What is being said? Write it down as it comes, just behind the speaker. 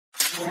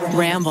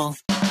Ramble.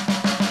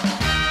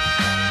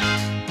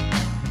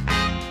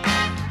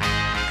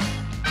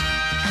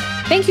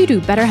 Thank you to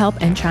BetterHelp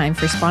and Chime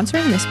for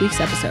sponsoring this week's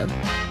episode.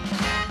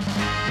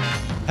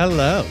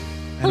 Hello,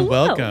 and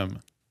welcome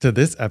to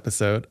this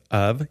episode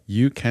of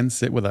You Can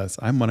Sit With Us.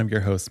 I'm one of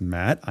your hosts,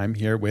 Matt. I'm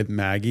here with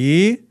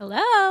Maggie.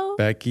 Hello.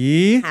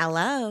 Becky.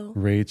 Hello.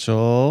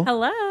 Rachel.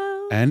 Hello.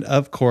 And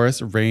of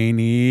course,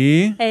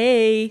 Rainey.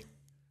 Hey.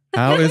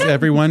 How is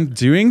everyone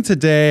doing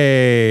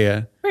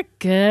today? We're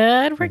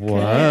good. We're good.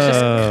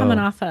 Just coming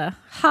off a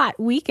hot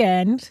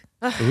weekend.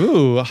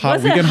 Ooh,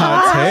 hot weekend,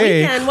 hot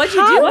take. What'd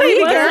you do,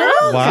 baby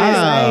girl?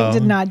 Wow. I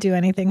did not do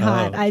anything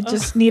hot. I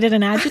just needed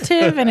an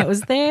adjective and it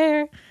was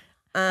there.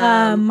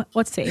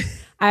 Let's see.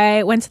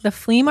 I went to the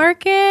flea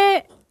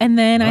market and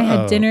then I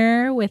had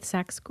dinner with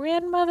Zach's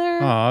grandmother.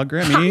 Aw,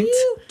 Grammy.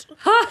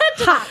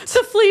 Hot.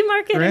 The flea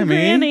market and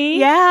Granny.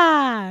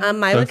 Yeah.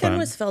 My So weekend fun.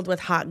 was filled with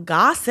hot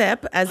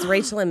gossip, as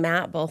Rachel and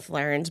Matt both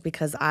learned,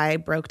 because I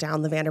broke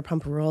down the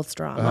Vanderpump Rules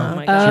drama Oh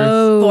my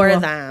gosh. for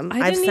them.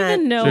 I didn't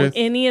even know Truth.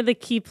 any of the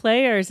key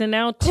players, and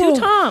now two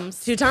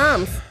Toms. Two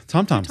Toms.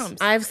 Tom-toms.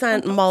 I've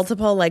sent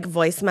multiple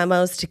voice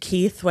memos to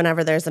Keith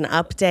whenever there's an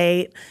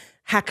update.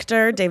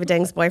 Hector, David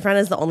Dang's boyfriend,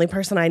 is the only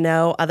person I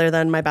know other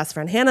than my best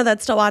friend Hannah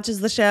that still watches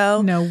the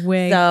show. No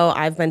way. So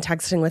I've been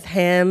texting with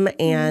him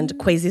and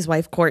Quasi's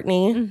wife,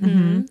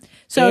 Courtney.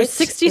 So It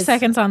 60 is-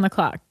 seconds on the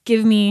clock.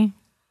 Give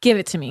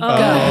it to me.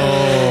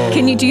 Go. Do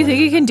you think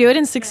you can do it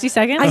in 60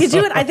 seconds? I could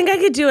do it. I think I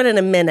could do it in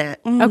a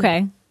minute.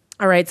 Okay.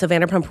 All right, so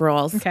Vanderpump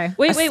Rules. Okay.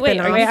 Wait. spin-off. Wait,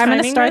 I'm gonna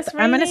timing start. this,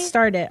 I'm gonna Rainey?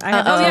 start it.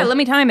 Let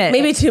me time it.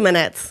 Maybe 2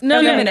 minutes.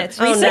 No, 2 no, minutes.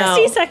 no. Oh, 60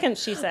 no.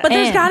 seconds, she said. But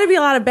there's got to be a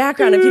lot of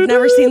background if you've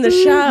never seen the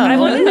show. I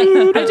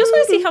just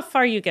want to see how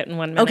far you get in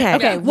 1 minute.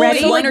 Okay. Well, ready?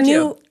 So, One or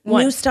two?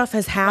 new stuff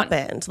has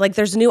happened.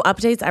 There's new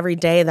updates every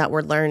day that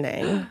we're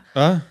learning.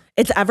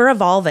 It's ever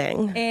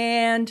evolving.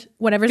 And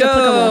Whatever's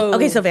applicable.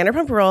 Okay, so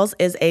Vanderpump Rules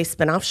is a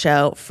spin-off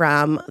show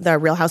from the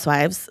Real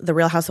Housewives. The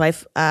Real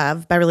Housewife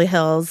of Beverly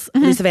Hills,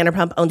 Lisa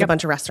Vanderpump, owns a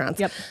bunch of restaurants.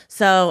 Yep.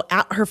 So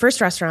at her first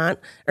restaurant,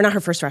 or not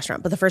her first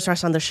restaurant, but the first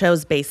restaurant the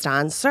show's based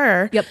on,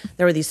 Sir, Yep.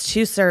 there were these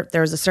two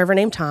there was a server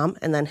named Tom,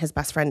 and then his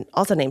best friend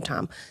also named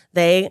Tom.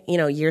 They,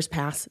 years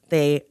pass,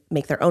 they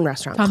make their own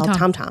restaurant called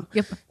Tom Tom.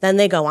 Yep. Then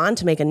they go on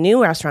to make a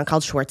new restaurant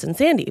called Schwartz and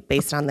Sandy,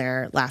 based on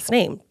their last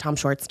name, Tom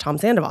Schwartz, Tom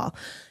Sandoval.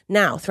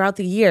 Now, throughout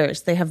the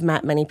years, they have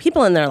met many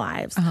people in their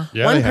lives.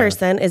 Yeah, One they have.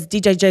 person is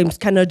DJ James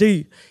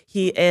Kennedy.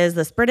 He is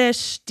this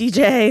British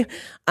DJ.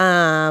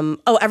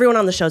 Everyone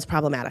on the show is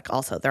problematic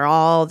also. They're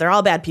all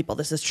bad people.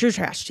 This is true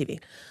trash TV.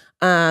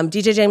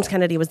 DJ James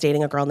Kennedy was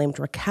dating a girl named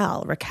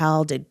Raquel.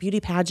 Raquel did beauty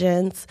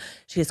pageants.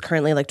 She is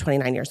currently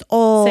 29 years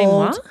old. Say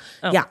moi?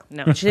 Oh, Yeah.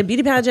 no. She did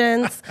beauty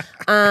pageants.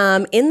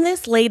 In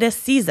this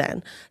latest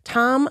season,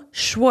 Tom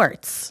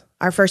Schwartz,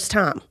 our first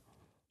Tom,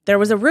 there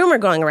was a rumor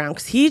going around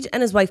because he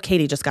and his wife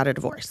Katie just got a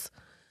divorce.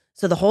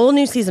 So the whole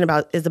new season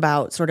is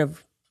about sort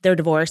of their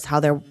divorce,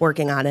 how they're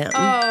working on it.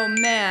 oh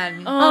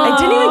man, I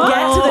didn't even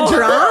get to the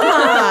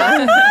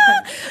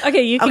drama.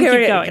 Okay, you can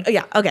keep going.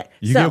 Yeah, okay.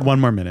 You so, get 1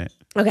 more minute.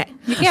 Okay.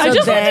 Yeah, I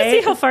just wanted to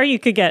see how far you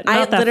could get.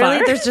 Not that literally,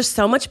 far. there's just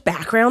so much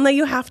background that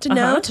you have to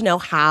know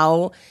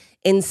how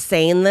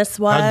insane this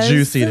was. How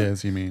juicy it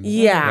is, you mean?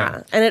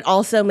 Yeah. And it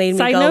also made me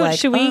Side go note,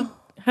 should we oh,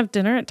 have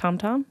dinner at Tom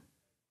Tom?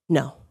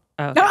 no.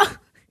 Oh, okay.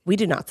 We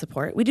do not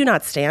support. We do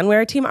not stand.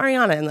 We're Team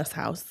Ariana in this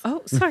house.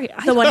 Oh, sorry.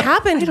 So what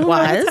happened don't know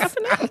what's was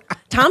happening.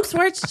 Tom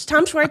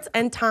Schwartz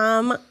and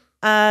Tom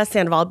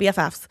Sandoval,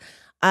 BFFs.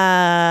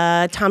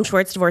 Tom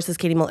Schwartz divorces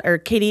Katie Miller, or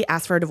Katie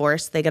asks for a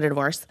divorce. They get a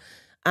divorce.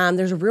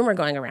 There's a rumor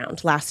going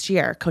around last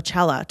year,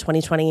 Coachella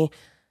 2022,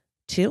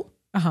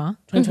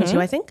 2022,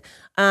 I think,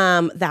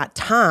 that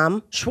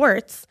Tom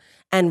Schwartz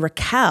and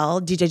Raquel,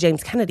 DJ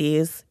James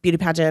Kennedy's beauty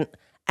pageant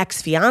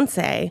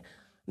ex-fiance,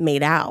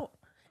 made out.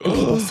 And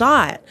people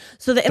saw it.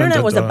 So the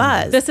internet was a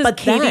buzz. This is But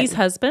Katie's then-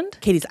 husband?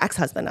 Katie's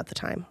ex-husband at the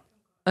time.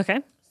 Okay.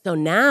 So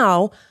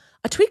now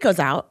a tweet goes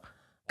out.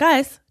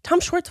 Guys, Tom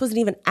Schwartz wasn't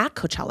even at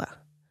Coachella.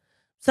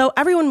 So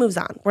everyone moves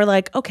on. We're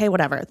like, okay,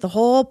 whatever. The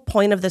whole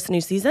point of this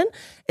new season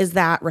is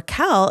that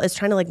Raquel is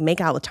trying to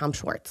make out with Tom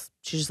Schwartz.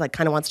 She just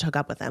kind of wants to hook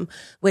up with him,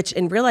 which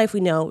in real life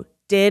we know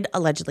did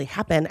allegedly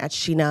happen at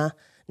Sheena,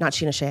 not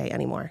Sheena Shea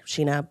anymore.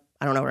 Sheena,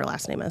 I don't know what her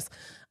last name is.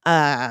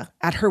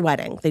 At her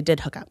wedding, they did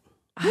hook up.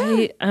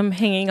 I am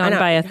hanging on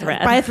by a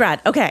thread. By a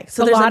thread. Okay.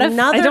 So A there's lot of-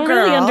 another I don't girl.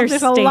 really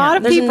understand. There's a lot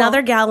of There's people.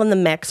 another gal in the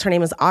mix. Her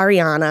name is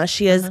Ariana.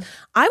 She is,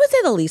 I would say,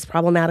 the least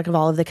problematic of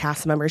all of the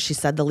cast members. She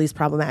said the least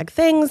problematic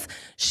things.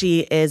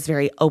 She is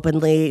very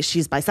openly,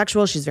 she's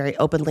bisexual. She's very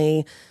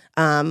openly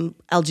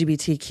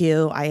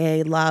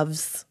LGBTQIA,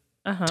 loves,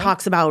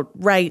 talks about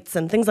rights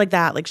and things like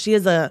that. She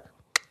is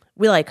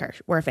we like her.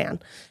 We're a fan.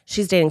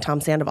 She's dating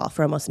Tom Sandoval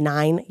for almost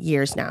 9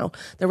 years now.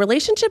 The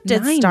relationship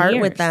did 9 start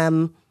years. with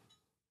them,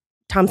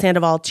 Tom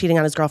Sandoval cheating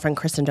on his girlfriend,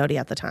 Kristen Doty,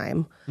 at the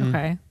time.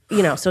 Okay.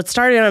 So it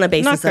started on a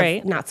basis Not great.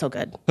 of not so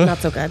good. Not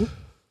so good.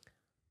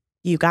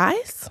 You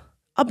guys,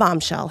 a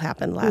bombshell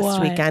happened last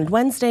What? weekend,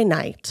 Wednesday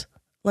night.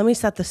 Let me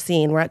set the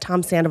scene. We're at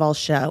Tom Sandoval's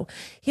show.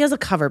 He has a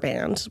cover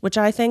band, which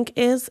I think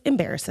is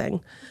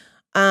embarrassing.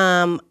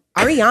 I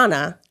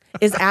Ariana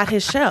is at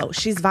his show.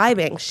 She's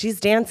vibing. She's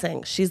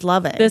dancing. She's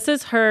loving. This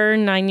is her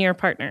 9-year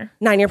partner.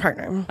 9-year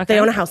partner. Okay. They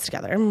own a house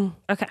together.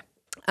 Okay.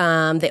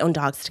 They own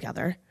dogs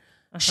together.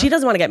 She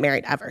doesn't want to get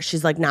married ever.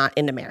 She's like not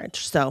into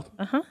marriage. So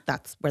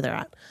that's where they're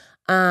at.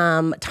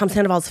 Tom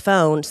Sandoval's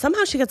phone.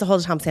 Somehow she gets a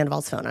hold of Tom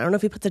Sandoval's phone. I don't know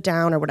if he puts it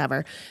down or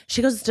whatever.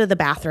 She goes to the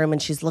bathroom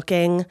and she's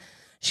looking.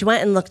 She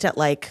went and looked at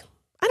like,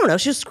 I don't know.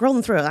 She was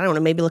scrolling through it. I don't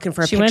know. Maybe looking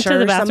for a picture or something. She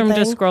went to the bathroom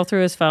to scroll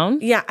through his phone?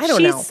 Yeah, I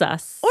don't know. She's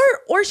sus.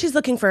 Or she's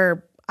looking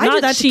for... I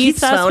do that to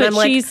Keith's phone. I'm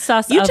like, she's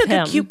sus you of took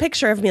him. a cute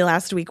picture of me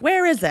last week.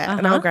 Where is it?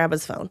 And I'll grab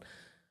his phone.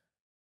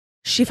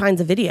 She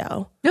finds a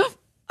video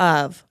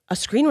of a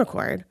screen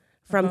record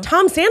from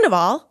Tom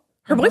Sandoval,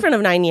 her boyfriend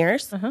of 9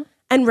 years,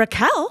 and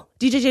Raquel,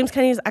 DJ James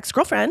Kennedy's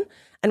ex-girlfriend.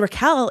 And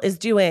Raquel is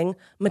doing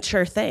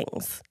mature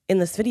things in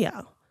this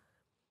video.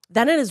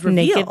 Then it is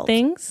revealed. Naked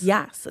things?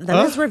 Yes.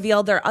 Then it's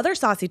revealed there are other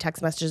saucy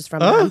text messages from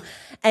them.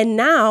 And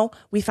now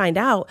we find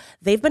out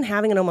they've been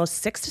having an almost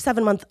 6 to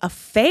 7 month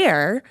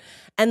affair.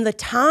 And the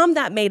Tom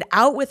that made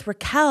out with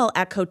Raquel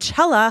at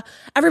Coachella,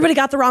 everybody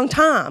got the wrong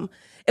Tom.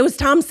 It was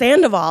Tom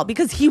Sandoval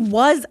because he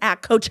was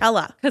at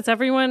Coachella. Because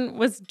everyone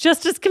was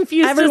just as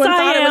confused Everyone as I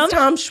thought am. it was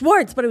Tom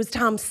Schwartz, but it was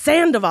Tom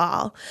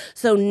Sandoval.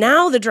 So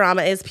now the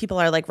drama is people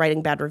are like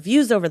writing bad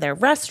reviews over their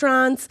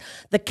restaurants.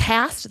 The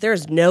cast,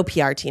 there's no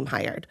PR team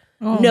hired.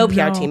 No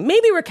PR team.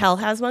 Maybe Raquel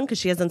has one because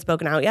she hasn't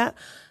spoken out yet.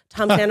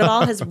 Tom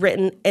Sandoval has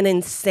written an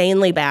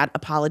insanely bad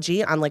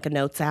apology on like a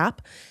notes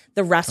app.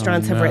 The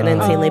restaurants have written an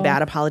insanely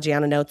bad apology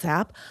on a notes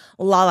app.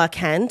 Lala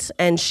Kent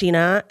and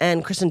Sheena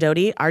and Kristen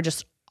Doty are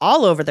just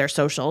all over their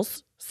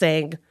socials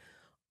saying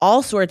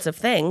all sorts of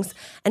things.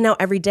 And now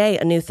every day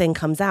a new thing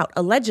comes out.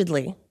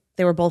 Allegedly,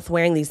 they were both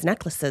wearing these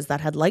necklaces that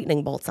had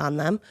lightning bolts on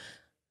them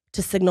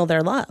to signal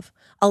their love.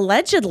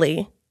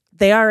 Allegedly,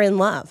 they are in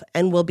love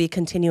and will be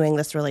continuing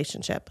this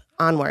relationship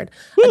onward.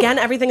 Again,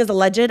 everything is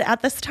alleged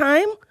at this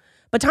time,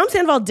 but Tom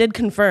Sandoval did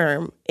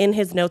confirm in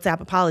his notes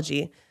app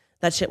apology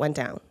that shit went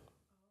down.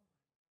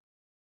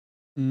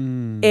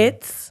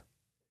 It's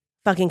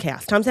fucking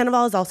chaos. Tom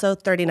Sandoval is also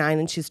 39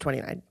 and she's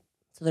 29.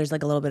 So there's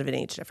like a little bit of an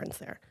age difference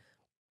there.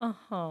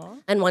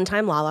 And one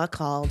time Lala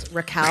called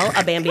Raquel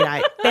a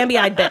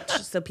Bambi-eyed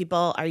bitch. So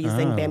people are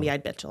using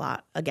Bambi-eyed bitch a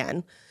lot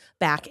again,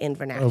 back in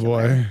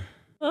vernacular.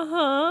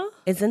 Oh boy.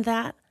 Isn't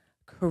that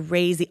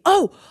crazy?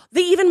 Oh,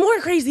 the even more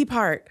crazy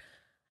part.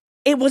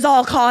 It was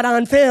all caught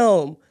on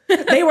film.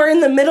 They were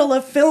in the middle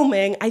of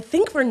filming, I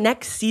think for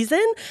next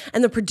season.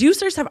 And the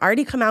producers have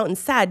already come out and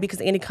said,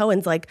 because Andy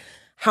Cohen's like,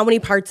 how many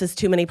parts is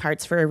too many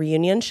parts for a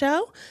reunion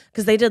show?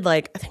 Because they did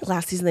like, I think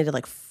last season they did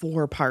like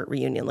 4-part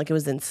reunion. Like it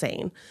was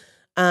insane.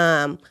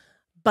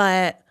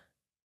 But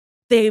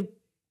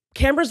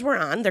cameras were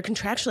on. They're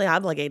contractually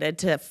obligated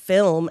to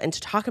film and to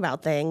talk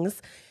about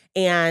things.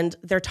 And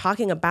they're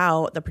talking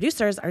about, the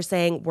producers are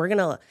saying, we're going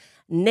to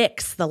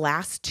nix the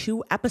last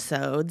 2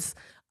 episodes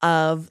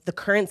of the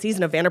current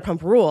season of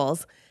Vanderpump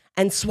Rules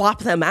and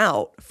swap them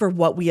out for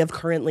what we have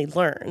currently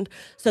learned.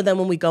 So then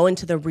when we go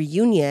into the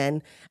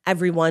reunion,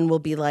 everyone will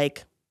be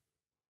like,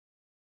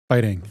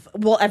 fighting.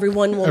 Well,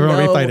 everyone will Everyone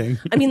know. will be fighting.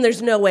 I mean,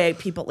 there's no way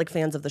people, like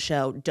fans of the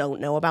show, don't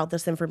know about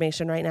this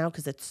information right now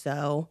because it's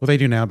so Well, they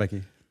do now,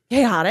 Becky.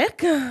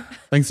 chaotic.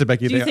 Thanks to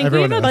Becky. Do you think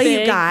everyone we have knows. But you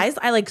Big. guys,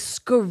 I like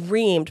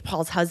screamed.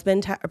 Nick's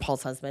husband,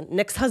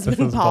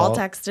 Paul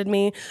texted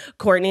me.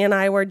 Courtney and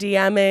I were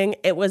DMing.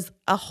 It was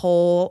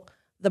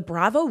the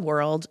Bravo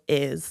world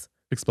is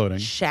Exploding.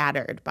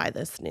 shattered by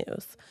this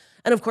news.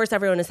 And of course,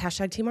 everyone is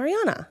hashtag Team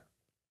Ariana.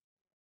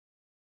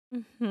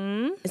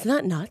 Isn't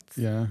that nuts?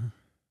 Yeah.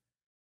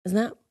 Isn't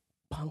that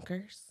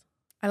bonkers?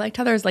 I liked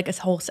how there's like a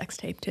whole sex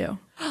tape too.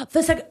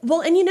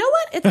 Well, and you know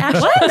what? It's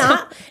actually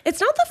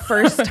it's not the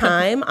first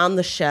time on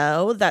the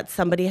show that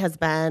somebody has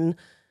been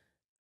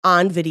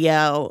on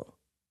video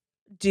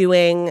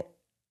doing,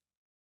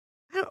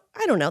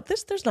 I don't know.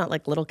 There's not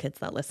like little kids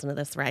that listen to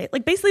this, right?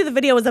 Like basically the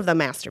video is of them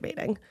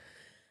masturbating.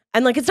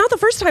 And like, it's not the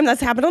first time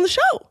that's happened on the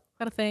show.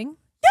 Got a thing?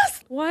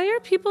 Yes. Why are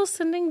people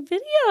sending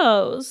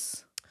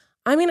videos?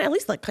 I mean, at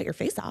least like cut your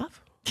face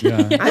off. Yeah.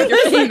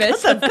 You're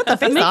famous. Cut the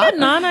face Make off. it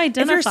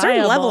non-identifiable. If you're a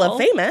certain level of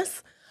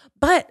famous.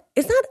 But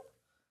it's not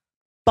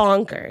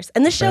bonkers.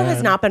 And this show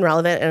has not been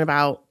relevant in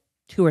about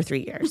 2 or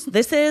 3 years.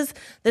 This is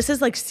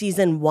like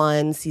season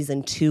 1,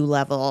 season 2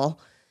 level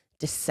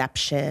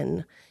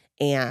deception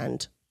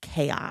and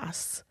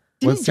chaos.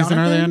 What season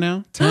are they on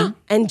now? 10?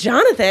 And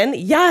Jonathan,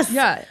 yes.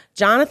 Yeah.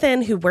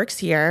 Jonathan, who works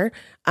here,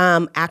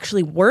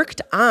 actually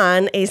worked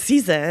on a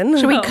season.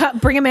 Should we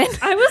bring him in?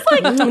 I was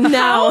like,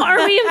 how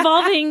are we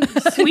involving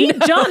sweet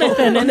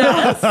Jonathan in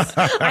this?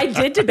 I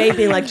did debate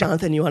being like,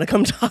 Jonathan, you want to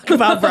come talk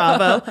about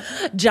Bravo?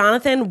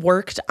 Jonathan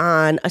worked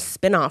on a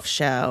spinoff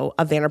show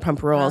of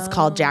Vanderpump Rules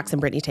called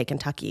Jackson Brittany Take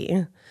Kentucky.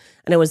 And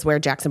it was where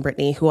Jackson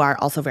Brittany, who are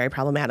also very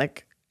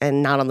problematic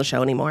and not on the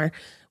show anymore,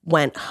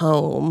 went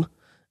home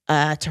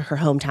to her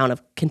hometown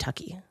of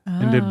Kentucky.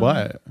 And did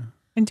what?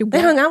 And do They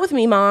what? hung out with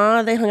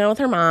Meemaw. They hung out with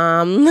her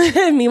mom.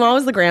 Meemaw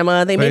was the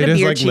grandma. They made a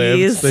beer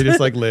cheese. They just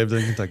like lived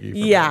in Kentucky.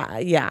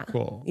 Yeah.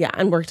 Cool. Yeah,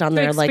 and worked on To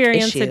their like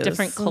experience issues. a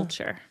different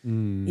culture.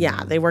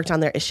 Yeah, they worked on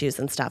their issues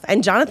and stuff.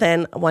 And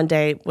Jonathan one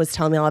day was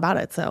telling me all about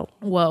it. So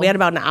Whoa. we had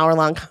about an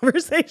hour-long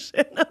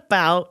conversation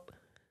about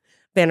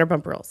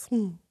Vanderpump Rules.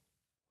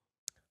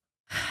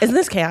 Isn't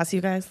this chaos, you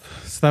guys?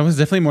 So that was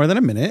definitely more than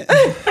a minute.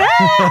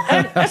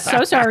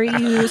 So sorry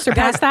you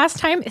surpassed last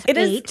time. It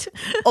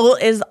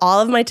is all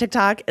of my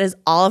TikTok. It is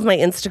all of my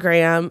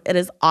Instagram. It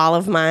is all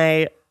of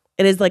my.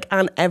 It is like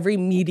on every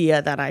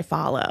media that I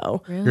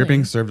follow. Really? You're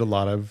being served a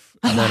lot of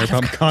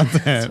Vanderpump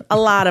content. A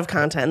lot of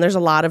content. And there's a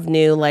lot of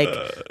new, like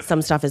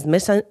some stuff is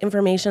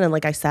misinformation. And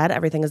like I said,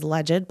 everything is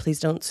alleged. Please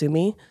don't sue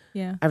me.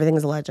 Yeah. Everything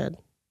is alleged.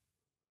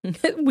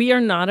 We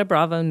are not a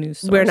Bravo news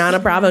source. We're not a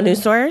Bravo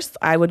news source.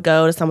 I would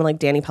go to someone like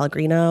Danny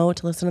Pellegrino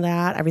to listen to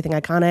that. Everything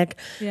iconic.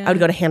 Yeah. I would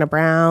go to Hannah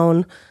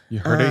Brown. You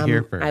heard it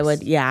here first.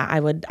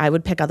 I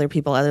would pick other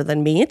people other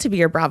than me to be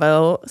your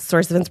Bravo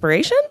source of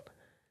inspiration.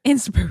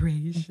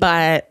 Inspiration.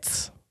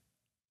 But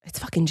it's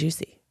fucking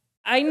juicy.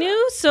 I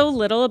knew so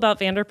little about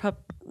Vanderpump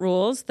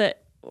Rules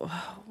that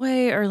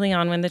way early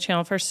on when the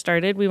channel first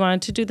started, we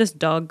wanted to do this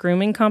dog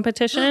grooming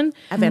competition.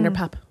 At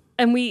Vanderpup.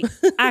 And we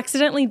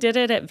accidentally did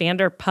it at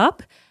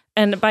Vanderpup.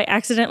 And by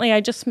accidentally,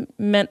 I just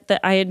meant that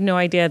I had no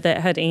idea that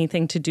it had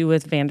anything to do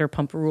with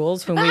Vanderpump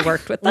Rules when we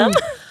worked with them.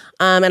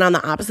 And on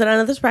the opposite end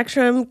of the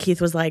spectrum,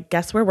 Keith was like,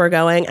 guess where we're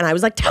going? And I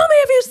was like, tell me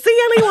if you see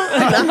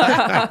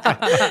anyone.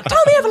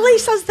 Tell me if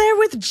Lisa's there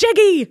with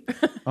Jiggy.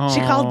 She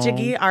called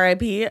Jiggy,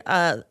 R.I.P.,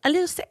 a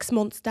little sex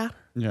monster.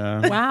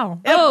 Yeah. Wow.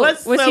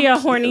 Was so he a cute.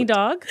 horny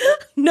dog?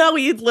 No,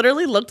 he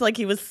literally looked like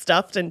he was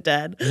stuffed and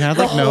dead. He had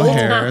like no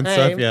hair and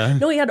stuff. Yeah.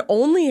 No, he had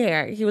only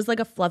hair. He was like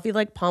a fluffy,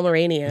 like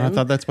Pomeranian. I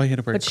thought that's why he had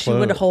to wear but clothes. she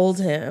would hold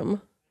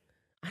him.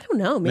 I don't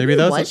know. Maybe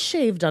that it was was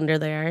shaved under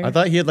there. I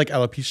thought he had like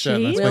alopecia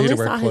and that's why he had to We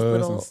wear only saw his clothes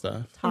little- and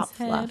stuff. Top His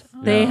head. fluff.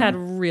 They had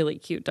really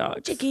cute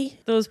dogs. Jiggy.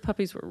 Those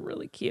puppies were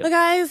really cute. But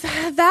guys,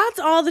 that's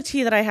all the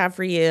tea that I have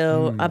for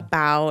you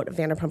about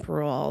Vanderpump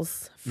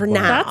Rules. For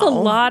now. That's a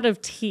lot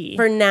of tea.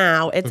 For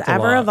now. It's That's a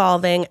ever lot.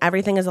 evolving.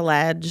 Everything is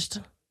alleged.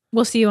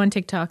 We'll see you on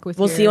TikTok with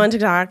We'll see you on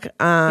TikTok.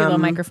 your little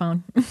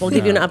microphone. We'll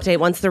give you an update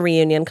once the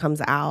reunion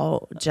comes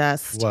out.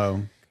 Just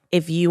Whoa.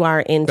 if you are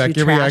into Becky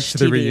trash reacts to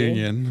the TV.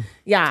 reunion.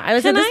 Yeah, I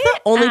was like, Can this is the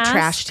I only ask-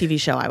 trash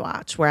TV show I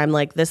watch where I'm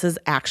like, this is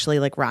actually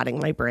like rotting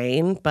my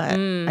brain, but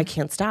I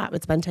can't stop.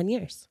 It's been 10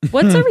 years.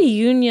 What's a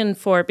reunion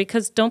for?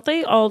 Because don't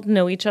they all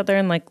know each other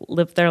and like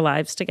live their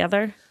lives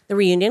together? The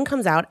reunion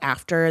comes out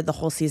after the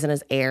whole season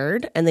is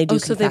aired and they do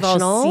So they've all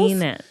confessionals.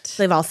 seen it.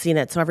 So they've all seen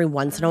it. So every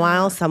once in a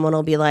while, someone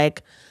will be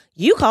like,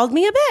 you called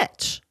me a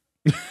bitch.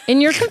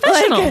 In your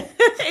confessional.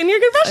 In your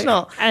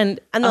confessional. and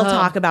And they'll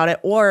talk about it.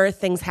 Or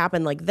things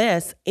happen like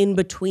this in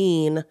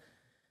between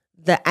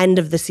the end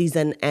of the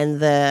season and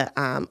the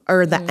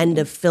end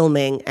of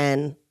filming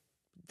and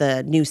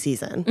the new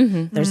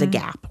season. There's a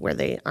gap where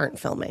they aren't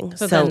filming.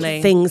 So then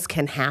they- things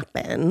can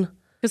happen.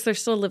 because they're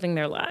still living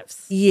their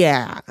lives.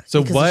 Yeah.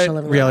 So because they're still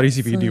what living reality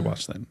their TV do you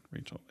watch then,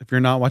 Rachel? If you're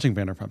not watching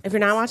Vanderpump. If you're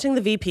not watching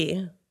the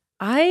VP,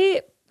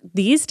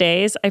 These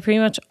days, I pretty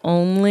much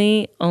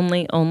only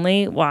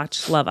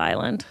watch Love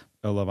Island.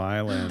 Oh, Love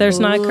Island. There's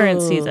not a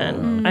current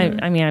season.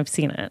 I mean, I've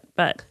seen it,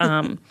 but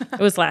it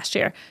was last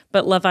year.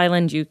 But Love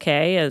Island UK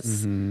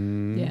is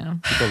Yeah.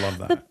 People love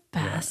that.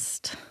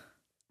 best.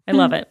 I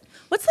love it.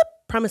 what's the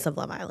premise of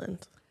Love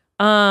Island?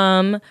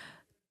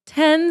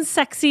 10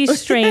 sexy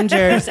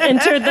strangers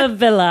enter the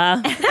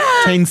villa.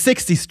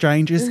 1060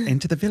 strangers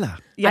into the villa.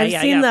 I've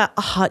seen the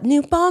hot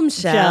new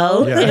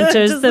bombshell. Joe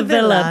enters the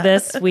villa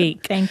this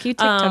week. Thank you,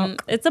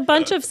 TikTok. It's a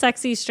bunch of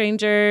sexy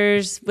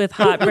strangers with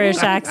hot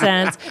British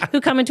accents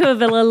who come into a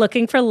villa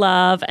looking for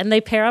love, and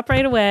they pair up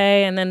right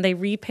away, and then they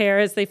repair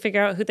as they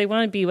figure out who they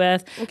want to be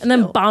with. And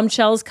then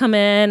bombshells come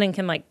in and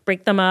can like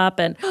break them up,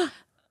 and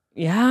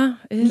yeah.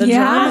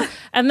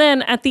 And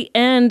then at the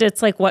end,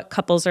 it's like what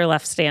couples are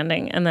left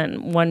standing, and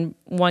then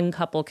one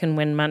couple can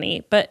win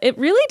money. But it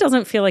really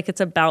doesn't feel like it's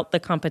about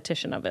the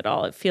competition of it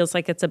all. It feels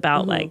like it's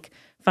about like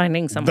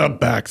finding The someone.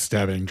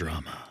 backstabbing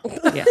drama.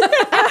 Yeah.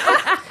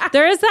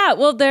 There is that.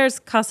 Well, there's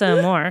Casa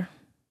Amor.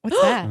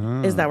 What's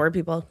that? Is that where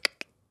people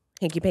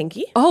hanky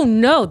panky? Oh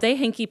no, they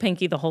hanky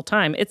panky the whole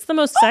time. It's the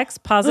most sex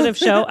positive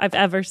show I've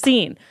ever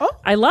seen.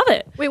 I love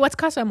it. Wait, what's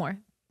Casa Amor?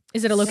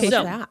 Is it a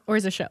location that? or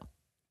is it a show?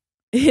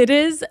 It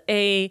is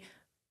a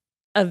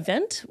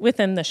event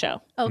within the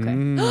show. Okay.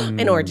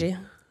 An orgy.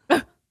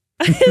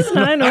 It's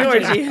not an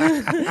orgy.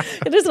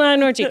 It is not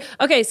an orgy.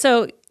 Okay,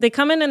 so they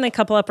come in and they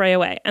couple up right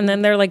away. And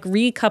then they're like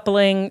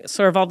recoupling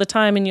sort of all the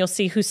time. And you'll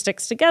see who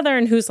sticks together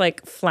and who's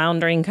like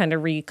floundering, kind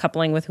of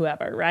recoupling with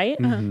whoever, right?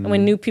 And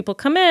when new people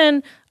come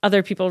in,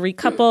 other people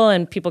recouple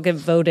and people get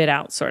voted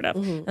out, sort of.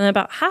 And then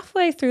about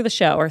halfway through the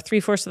show, or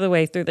 3/4 of the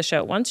way through the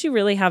show, once you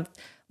really have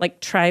like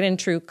tried and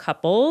true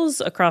couples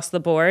across the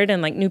board,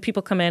 and like new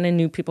people come in and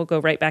new people go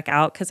right back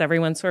out because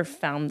everyone sort of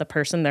found the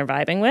person they're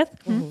vibing with.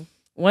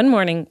 One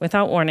morning,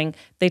 without warning,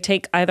 they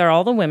take either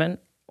all the women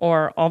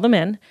or all the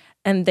men,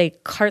 and they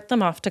cart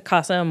them off to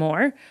Casa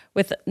Amor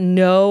with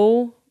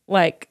no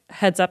like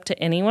heads up to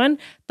anyone.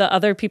 The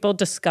other people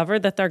discover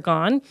that they're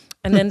gone,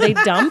 and then they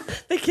dump.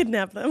 They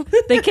kidnap them.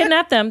 They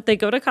kidnap them. They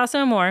go to Casa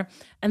Amor,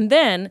 and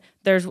then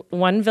there's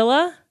one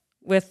villa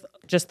with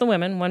just the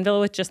women, one villa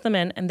with just the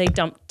men, and they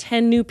dump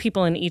 10 new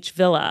people in each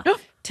villa.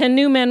 10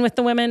 new men with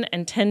the women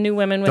and 10 new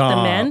women with the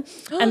men,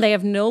 and they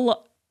have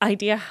no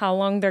idea how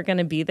long they're going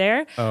to be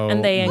there.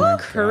 And they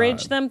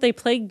encourage them. They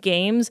play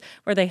games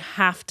where they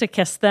have to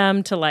kiss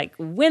them to like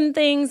win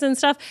things and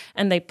stuff.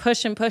 And they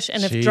push and push.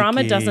 And if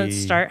drama doesn't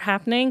start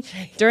happening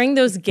during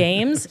those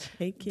games,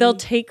 they'll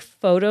take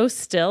photo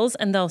stills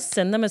and they'll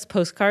send them as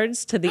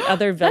postcards to the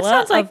other villa.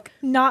 That sounds like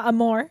not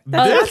Amor.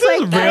 This is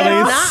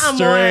really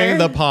stirring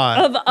the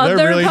pot. Of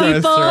other really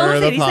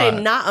people. Did he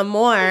say not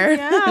Amor?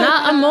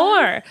 Not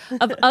Amor.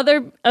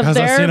 Of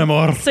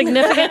their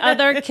significant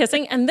other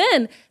kissing. And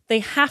then they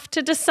have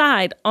to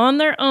decide on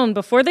their own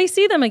before they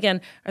see them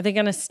again, are they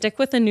going to stick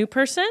with a new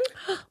person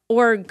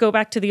or go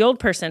back to the old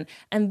person?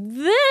 And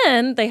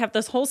then they have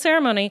this whole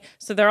ceremony.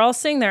 So they're all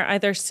sitting there,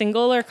 either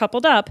single or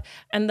coupled up.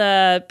 And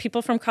the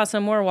people from Casa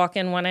Amor walk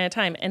in one at a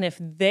time. And if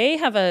they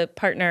have a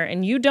partner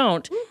and you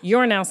don't,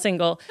 you're now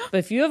single. But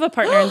if you have a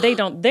partner and they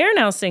don't, they're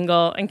now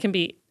single and can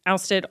be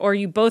ousted. Or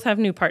you both have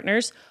new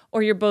partners,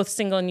 or you're both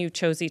single and you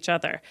chose each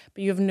other.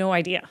 But you have no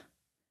idea.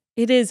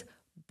 It is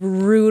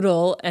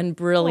brutal and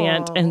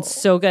brilliant and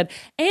so good.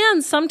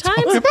 And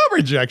sometimes talk about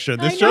rejection.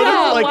 This show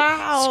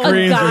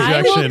screams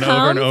rejection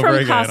over and over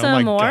again. Casa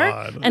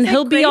Amor, and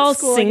he'll be all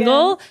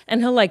single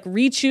and he'll like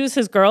re-choose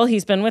his girl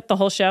he's been with the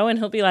whole show, and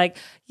he'll be like,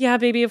 yeah,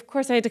 baby, of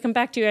course I had to come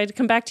back to you.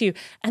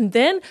 And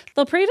then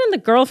they'll parade in the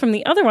girl from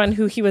the other one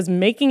who he was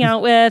making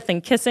out with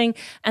and kissing,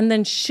 and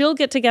then she'll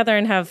get together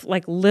and have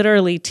like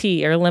literally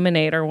tea or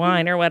lemonade or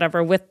wine or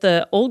whatever with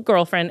the old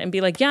girlfriend and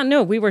be like, yeah,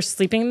 no, we were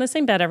sleeping in the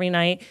same bed every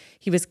night.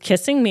 He was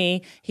kissing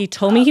me. He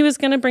told me he was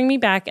going to bring me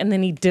back, and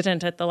then he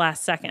didn't at the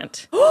last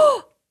second.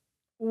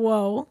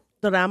 Whoa.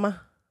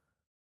 Drama.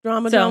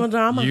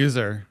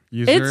 User.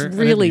 It's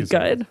really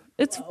good.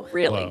 It's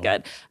really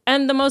good.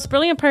 And the most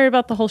brilliant part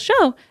about the whole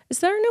show is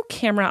there are no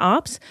camera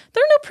ops.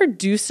 There are no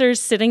producers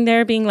sitting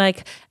there being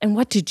like, and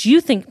what did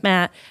you think,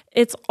 Matt?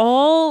 It's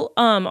all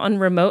on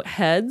remote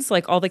heads,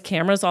 like all the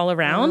cameras all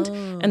around.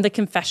 And the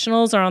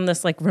confessionals are on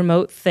this like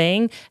remote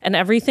thing. And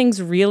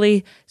everything's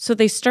really, so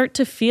they start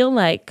to feel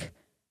like,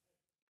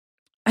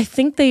 I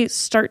think they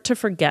start to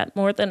forget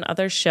more than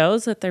other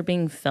shows that they're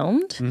being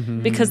filmed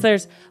because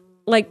there's,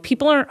 like,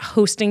 people aren't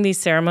hosting these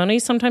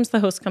ceremonies. Sometimes the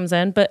host comes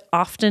in, but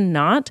often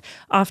not.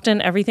 Often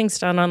everything's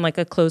done on like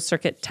a closed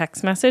circuit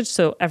text message.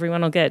 So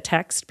everyone will get a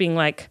text being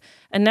like,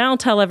 and now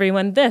tell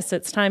everyone this,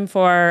 it's time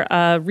for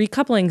a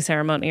recoupling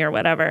ceremony or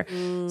whatever.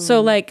 So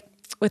like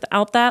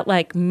without that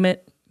like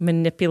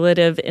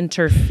manipulative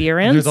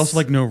interference. There's also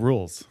like no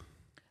rules.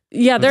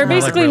 Yeah, there are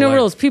basically no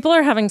rules. People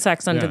are having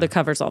sex under the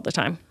covers all the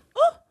time.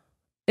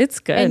 It's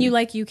good. And you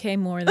like UK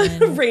more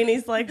than...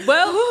 Rainy's like,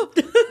 well...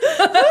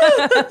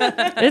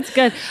 It's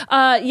good.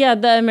 Yeah,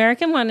 the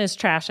American one is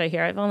trash, I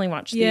hear. I've only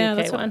watched the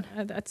UK one.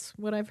 That's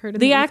what I've heard.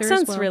 The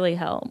accents really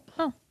help.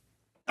 Oh.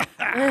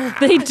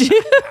 They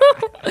do.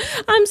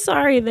 I'm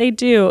sorry, they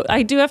do.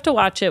 I do have to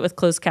watch it with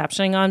closed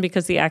captioning on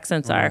because the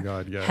accents are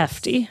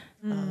hefty.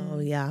 Oh,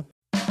 yeah.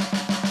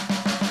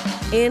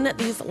 In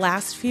these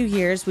last few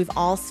years, we've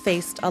all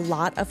faced a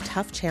lot of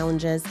tough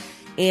challenges.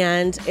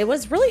 And it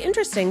was really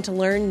interesting to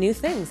learn new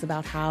things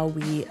about how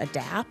we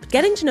adapt.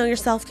 Getting to know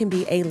yourself can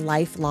be a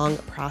lifelong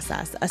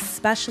process,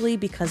 especially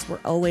because we're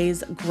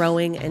always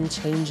growing and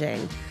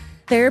changing.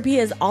 Therapy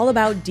is all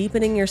about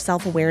deepening your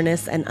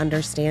self-awareness and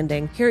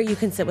understanding. Here at You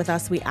Can Sit With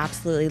Us, we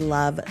absolutely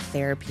love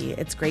therapy.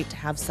 It's great to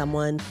have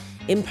someone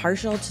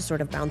impartial to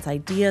sort of bounce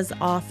ideas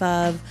off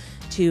of,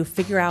 to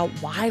figure out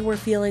why we're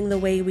feeling the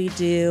way we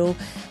do,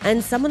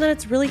 and someone that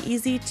it's really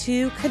easy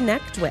to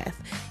connect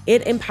with.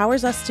 It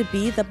empowers us to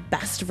be the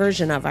best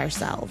version of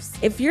ourselves.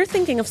 If you're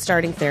thinking of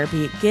starting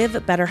therapy, give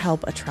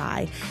BetterHelp a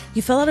try.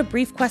 You fill out a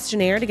brief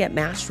questionnaire to get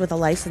matched with a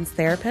licensed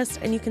therapist,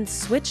 and you can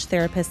switch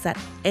therapists at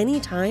any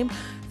time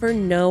for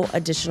no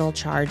additional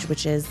charge,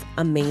 which is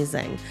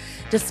amazing.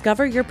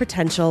 Discover your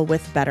potential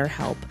with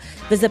BetterHelp.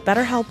 Visit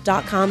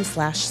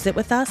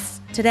BetterHelp.com/sitwithus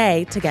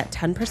today to get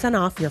 10%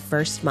 off your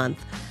first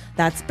month.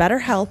 That's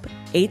BetterHelp,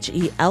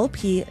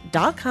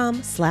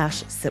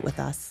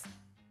 HELP.com/sitwithus.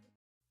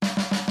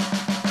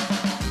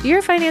 Do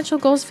your financial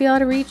goals feel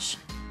out of reach?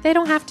 They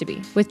don't have to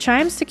be. With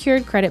Chime's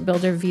secured credit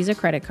builder Visa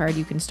credit card,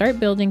 you can start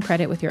building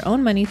credit with your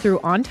own money through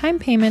on-time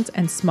payments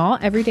and small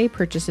everyday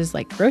purchases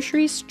like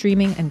groceries,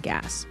 streaming, and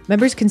gas.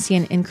 Members can see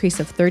an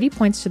increase of 30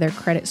 points to their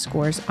credit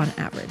scores on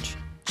average.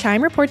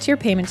 Chime reports your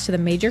payments to the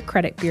major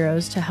credit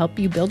bureaus to help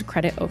you build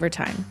credit over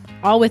time.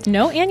 All with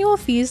no annual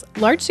fees,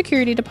 large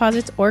security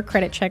deposits, or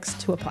credit checks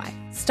to apply.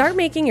 Start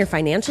making your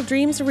financial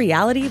dreams a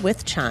reality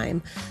with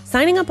Chime.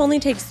 Signing up only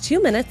takes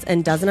 2 minutes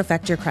and doesn't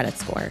affect your credit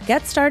score.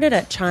 Get started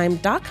at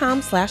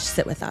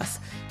chime.com/sitwithus.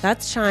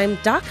 That's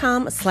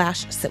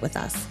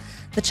chime.com/sitwithus.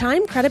 The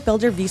Chime Credit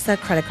Builder Visa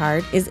credit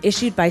card is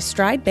issued by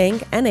Stride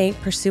Bank N.A.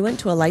 pursuant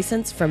to a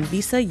license from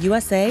Visa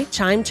USA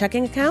Chime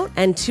checking account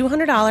and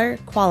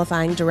 $200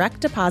 qualifying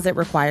direct deposit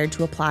required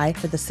to apply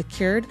for the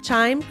secured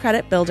Chime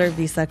Credit Builder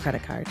Visa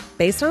credit card.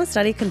 Based on a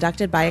study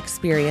conducted by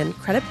Experian,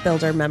 Credit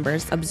Builder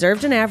members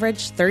observed an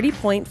average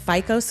 30-point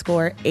FICO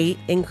score 8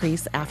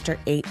 increase after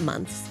 8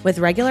 months with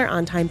regular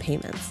on-time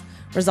payments.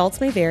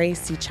 Results may vary.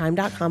 See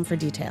Chime.com for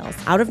details.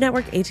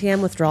 Out-of-network ATM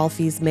withdrawal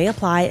fees may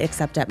apply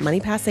except at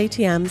MoneyPass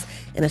ATMs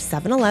in a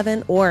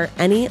 7-Eleven or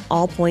any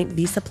Allpoint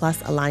Visa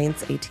Plus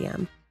Alliance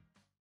ATM.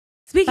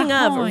 Speaking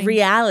of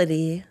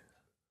reality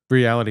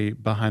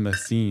behind the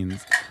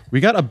scenes,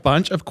 we got a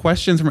bunch of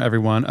questions from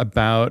everyone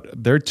about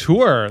their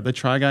tour, the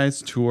Try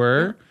Guys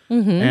tour,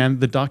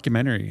 and the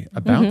documentary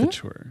about the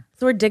tour.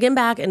 So we're digging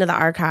back into the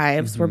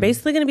archives. We're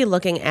basically going to be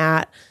looking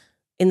at,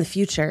 in the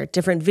future,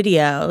 different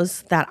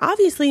videos that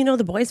obviously,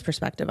 the boys'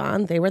 perspective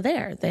on. They were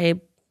there.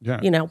 They,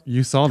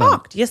 you saw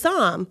talked. them. You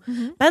saw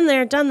them. Been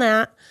there, done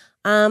that.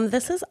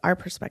 This is our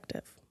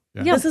perspective.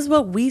 Yeah. This is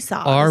what we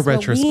saw. Our this is what we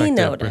retrospective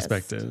noticed.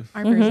 perspective.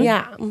 Our version.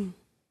 Yeah.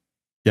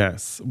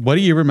 Yes. What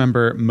do you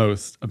remember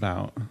most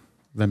about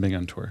them being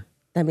on tour?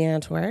 Them being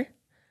on tour.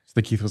 So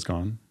that Keith was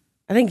gone.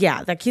 I think,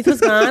 that Keith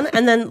was gone.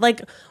 And then,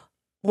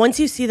 once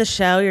you see the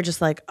show, you're just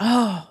like,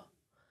 oh.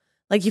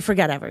 You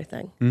forget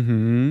everything.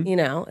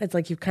 It's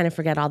like you kind of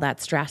forget all that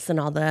stress and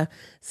all the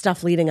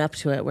stuff leading up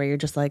to it where you're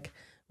just like,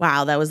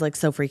 wow, that was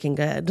so freaking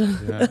good.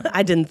 Yeah.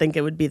 I didn't think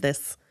it would be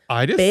this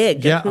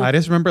big. Yeah, I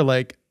just remember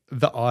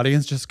the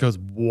audience just goes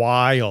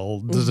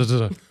wild.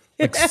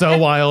 So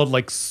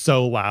wild,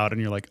 so loud. And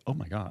you're like, oh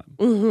my God.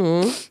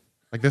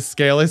 The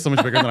scale is so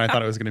much bigger than I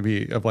thought it was going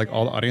to be of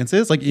all the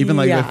audiences. Even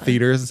the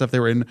theaters and stuff they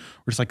were in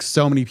were just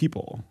so many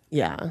people.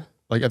 Yeah.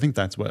 I think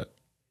that's what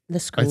the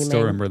screaming. I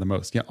still remember the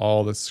most. Yeah,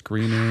 all the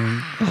screaming.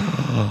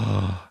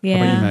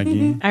 Yeah. How about you,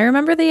 Maggie? I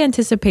remember the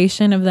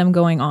anticipation of them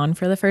going on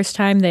for the first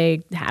time.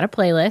 They had a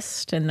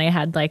playlist and they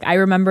had I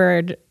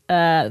remembered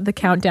the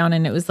countdown,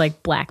 and it was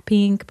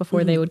Blackpink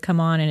before they would come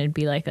on, and it'd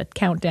be a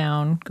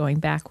countdown going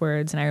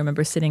backwards. And I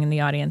remember sitting in the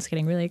audience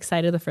getting really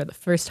excited for the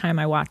first time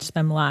I watched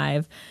them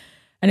live.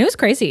 And it was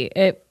crazy.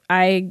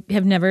 I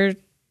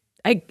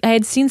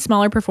had seen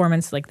smaller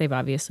performances, they've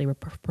obviously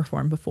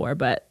performed before,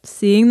 but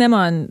seeing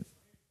them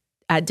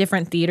at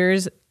different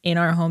theaters in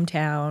our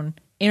hometown,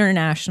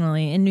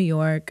 internationally, in New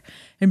York,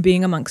 and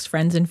being amongst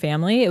friends and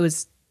family, it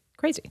was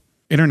crazy.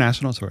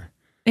 International tour.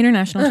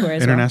 International tour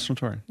as International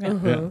tour. Yeah.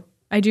 Yeah.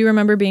 I do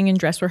remember being in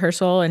dress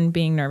rehearsal and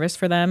being nervous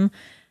for them.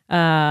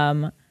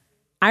 I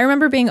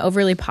remember being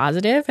overly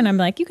positive, and I'm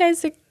like, you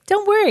guys,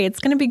 don't worry, it's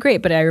going to be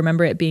great. But I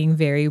remember it being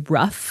very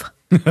rough.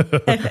 They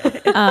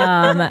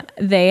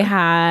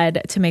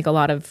had to make a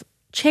lot of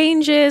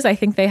changes. I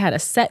think they had a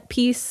set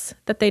piece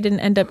that they didn't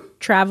end up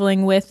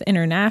traveling with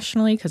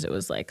internationally because it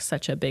was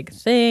such a big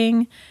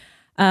thing.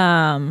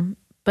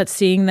 But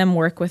seeing them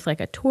work with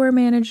a tour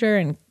manager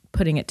and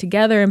putting it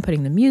together and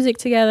putting the music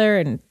together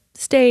and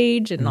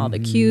stage and all the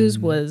cues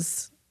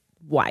was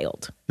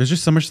wild. There's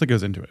just so much that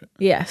goes into it.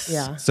 Yes.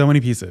 Yeah. So many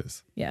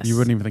pieces. Yes. You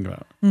wouldn't even think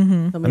about.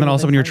 Mm-hmm. And then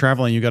also when you're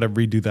traveling, you got to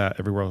redo that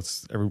everywhere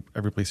else,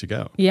 every place you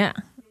go. Yeah.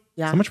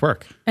 Yeah. So much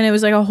work. And it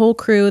was a whole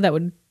crew that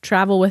would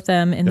travel with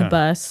them in the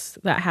bus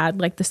that had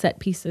the set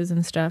pieces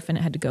and stuff, and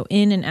it had to go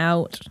in and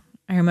out.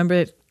 I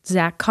remember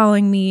Zach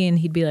calling me and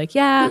he'd be like,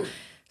 yeah,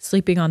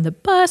 sleeping on the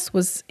bus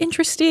was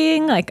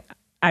interesting.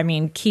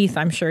 Keith,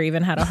 I'm sure,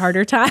 even had a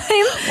harder time.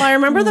 Well, I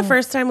remember the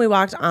first time we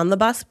walked on the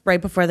bus right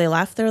before they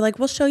left, they were like,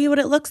 we'll show you what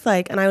it looks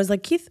like. And I was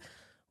like, Keith,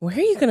 where are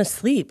you going to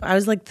sleep? I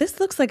was like, this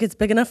looks like it's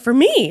big enough for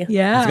me.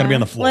 Yeah. It's going to be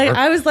on the floor.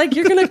 I was like,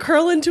 you're going to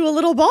curl into a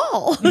little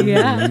ball.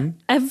 Yeah.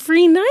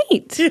 Every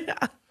night. Yeah.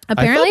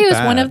 Apparently it was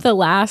one of the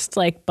last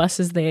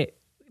buses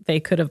they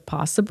could have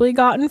possibly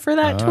gotten for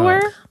that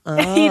tour.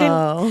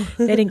 Oh.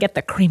 They didn't get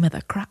the cream of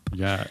the crop.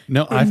 Yeah.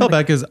 No, I felt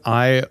bad because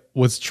I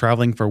was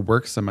traveling for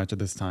work so much at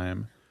this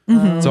time.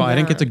 So I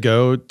didn't get to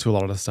go to a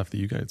lot of the stuff that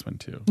you guys went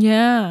to.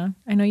 Yeah.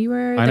 I know you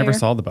were I never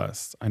saw the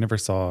bus. I never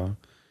saw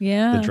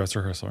the dress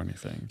rehearsal or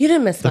anything. You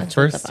didn't miss the much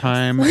first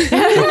time.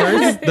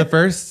 the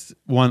first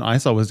one I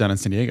saw was down in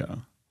San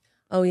Diego.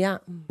 Oh, yeah.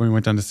 When we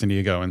went down to San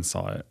Diego and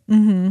saw it.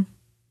 Mm-hmm.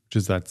 Which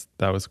is that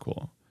was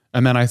cool.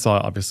 And then I saw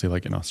it obviously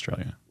in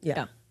Australia.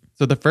 Yeah.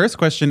 So the first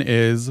question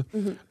is,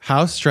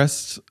 how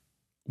stressed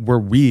were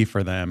we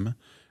for them,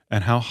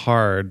 and how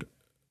hard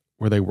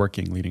were they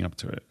working leading up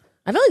to it?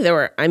 I feel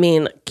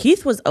like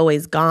Keith was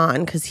always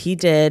gone because he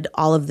did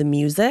all of the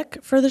music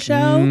for the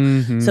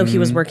show. So he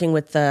was working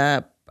with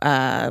the,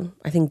 I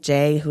think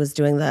Jay, who was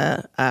doing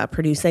the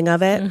producing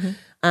of it.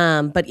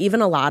 But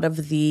even a lot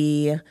of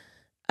the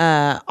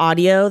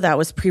audio that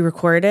was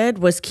pre-recorded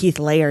was Keith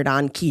layered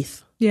on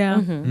Keith.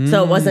 Yeah.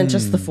 So it wasn't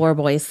just the four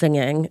boys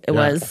singing. It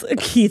was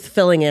Keith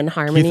filling in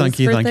harmonies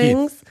for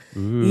things.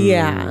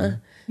 Yeah.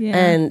 Yeah.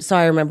 And so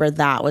I remember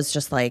that was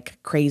just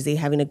crazy,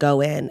 having to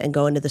go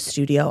into the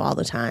studio all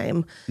the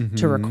time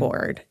to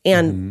record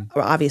and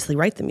obviously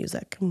write the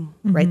music,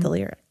 write the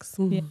lyrics.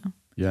 Yeah.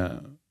 Yeah.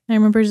 I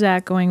remember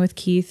Zach going with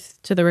Keith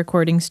to the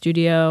recording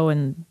studio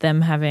and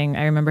them having,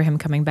 I remember him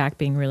coming back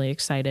being really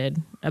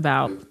excited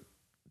about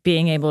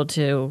being able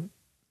to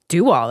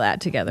do all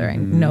that together. I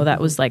know that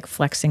was like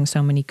flexing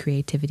so many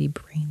creativity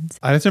brains.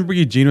 I just remember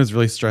Eugene was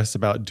really stressed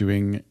about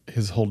doing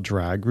his whole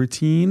drag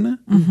routine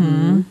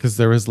because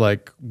there was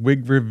like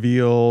wig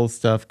reveal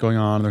stuff going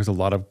on. There was a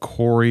lot of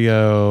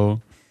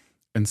choreo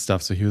and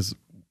stuff. So he was,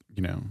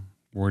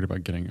 worried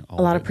about getting all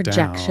A lot of of it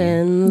down.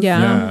 projections.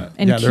 Yeah.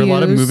 And there are a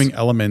lot of cues. moving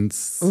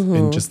elements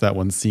in just that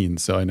one scene.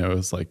 So I know it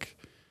was like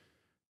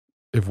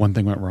if one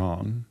thing went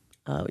wrong.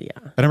 Oh, yeah.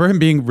 I remember him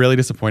being really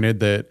disappointed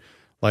that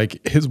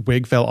like his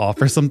wig fell off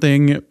or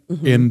something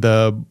in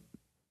the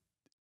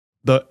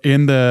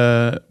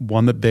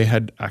one that they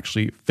had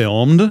actually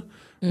filmed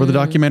for the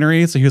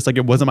documentary. So he was like,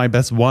 it wasn't my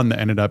best one that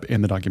ended up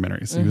in the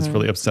documentary. So he was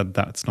really upset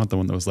that's not the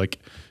one that was like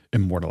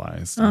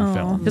immortalized in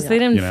film. Because they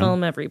didn't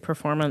film every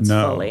performance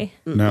fully.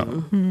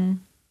 No.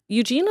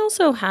 Eugene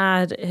also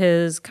had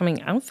his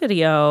coming out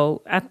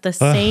video at the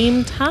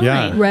same time.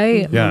 Yeah.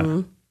 Right.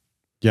 Yeah.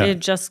 Yeah. It had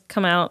just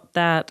come out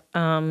that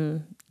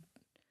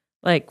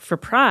like for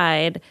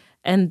Pride,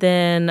 and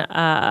then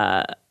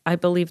I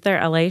believe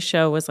their LA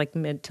show was like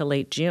mid to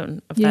late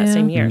June of that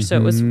same year. So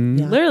it was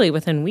literally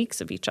within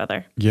weeks of each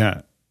other.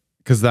 Yeah.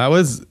 Because that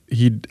was,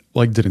 he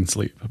like didn't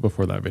sleep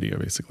before that video,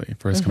 basically,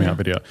 for his coming out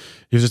video.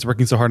 He was just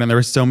working so hard. And there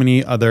were so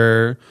many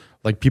other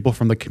like people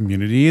from the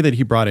community that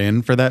he brought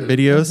in for that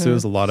video. So it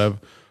was a lot of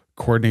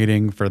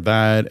coordinating for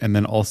that. And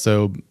then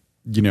also,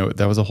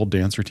 that was a whole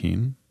dance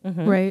routine.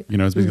 Right. It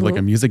was basically like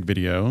a music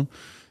video.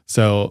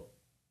 So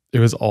it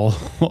was all,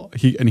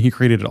 he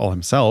created it all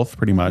himself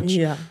pretty much.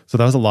 Yeah. So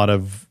that was a lot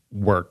of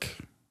work.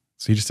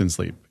 So he just didn't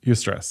sleep. He was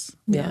stressed.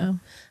 Yeah.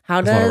 How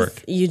That's a lot of does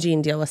work.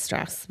 Eugene deal with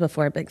stress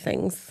before big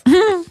things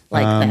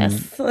like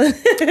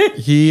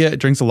this? He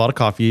drinks a lot of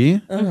coffee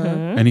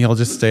and he'll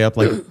just stay up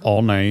like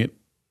all night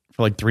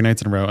for like 3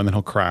 nights in a row and then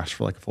he'll crash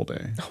for like a full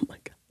day. Oh my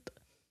God.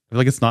 I feel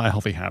like it's not a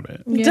healthy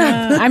habit.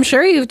 Yeah. I'm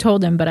sure you've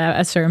told him, but at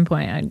a certain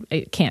point,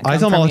 it can't come I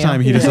tell him all from the you. time.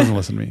 He just doesn't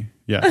listen to me.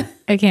 Yeah.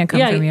 It can't come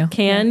from you.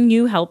 Can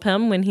you help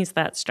him when he's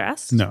that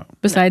stressed? No.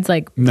 Besides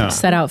No.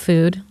 set out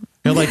food.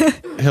 He'll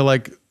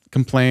like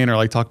complain or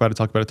like talk about it.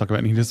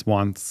 And he just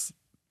wants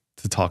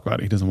to talk about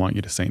it. He doesn't want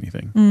you to say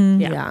anything.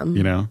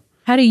 Yeah.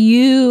 How do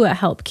you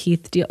help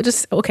Keith deal?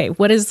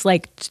 What is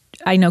like,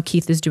 I know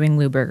Keith is doing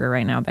Louberger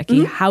right now,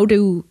 Becky. How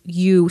do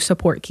you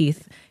support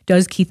Keith?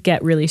 Does Keith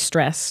get really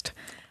stressed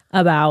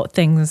about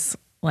things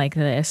like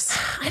this?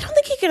 I don't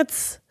think he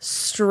gets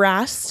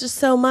stressed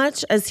so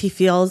much as he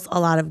feels a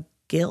lot of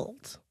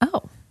guilt.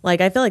 Oh. Like,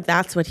 I feel like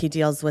that's what he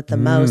deals with the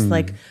most.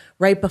 Like,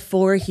 right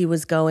before he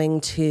was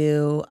going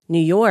to New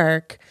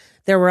York,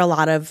 there were a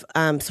lot of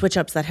switch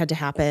ups that had to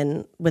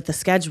happen with the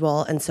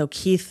schedule. And so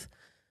Keith,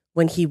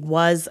 when he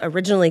was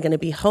originally going to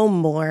be home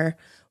more,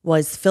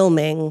 was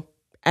filming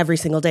every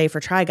single day for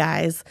Try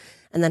Guys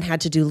and then had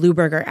to do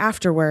Louberger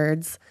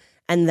afterwards.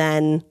 And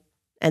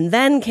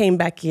then came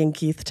Becky and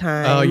Keith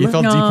time. Oh, you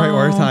felt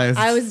deprioritized.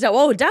 I was,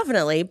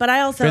 definitely. But I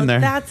also, Been there.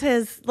 that's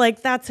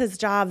his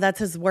job, that's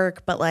his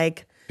work. But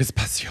like, It's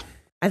passion.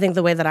 I think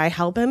the way that I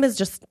help him is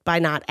just by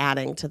not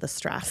adding to the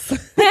stress.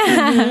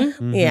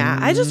 Yeah.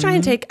 I just try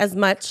and take as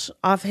much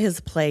off his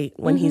plate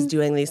when he's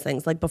doing these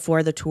things. Like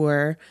before the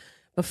tour,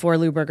 before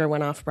Louberger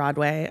went off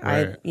Broadway,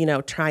 Right.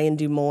 I, try and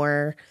do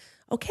more.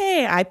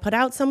 Okay, I put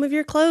out some of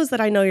your clothes that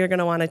I know you're going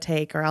to want to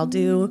take, or I'll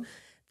do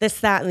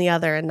this, that, and the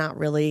other, and not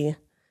really.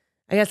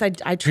 I guess I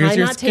try Here's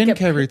your not to take it.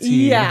 skincare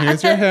routine. Yeah.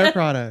 Here's your hair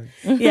product.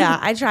 Yeah,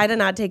 I try to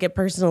not take it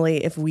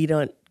personally if we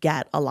don't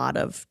get a lot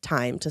of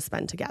time to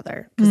spend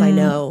together, because I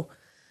know,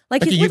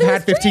 like, he's You've living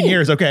had his 15 dream,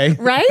 years, okay?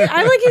 right?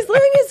 I'm like, he's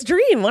living his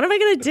dream. What am I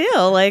gonna do?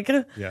 Like,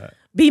 Yeah.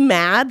 be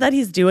mad that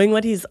he's doing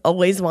what he's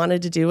always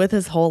wanted to do with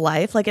his whole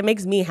life? Like, it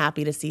makes me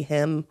happy to see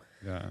him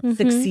Yeah.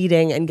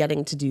 succeeding and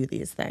getting to do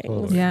these things.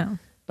 Totally. Yeah.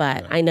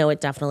 But I know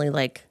it definitely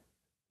like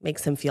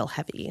makes him feel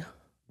heavy.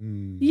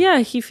 Yeah,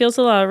 he feels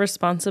a lot of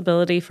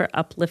responsibility for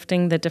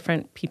uplifting the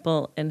different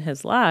people in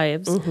his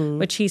lives,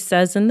 which he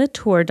says in the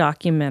tour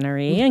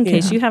documentary. In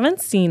case you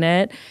haven't seen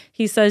it,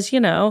 he says,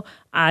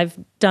 I've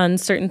done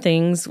certain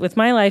things with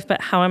my life,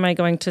 but how am I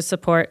going to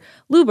support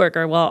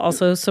Louberger while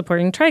also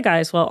supporting Try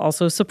Guys, while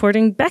also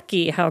supporting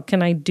Becky? How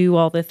can I do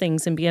all the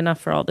things and be enough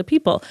for all the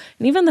people?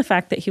 And even the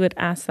fact that he would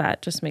ask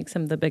that just makes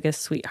him the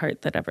biggest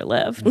sweetheart that ever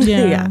lived.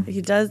 Yeah.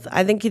 He does.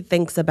 I think he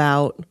thinks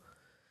about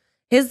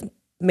his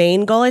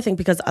main goal, I think,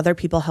 because other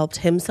people helped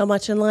him so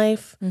much in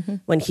life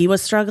when he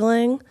was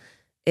struggling,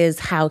 is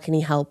how can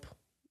he help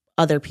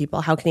other people?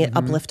 How can he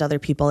uplift other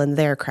people in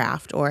their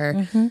craft?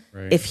 Or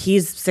Right. if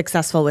he's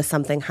successful with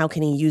something, how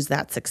can he use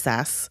that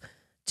success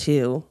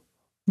to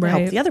help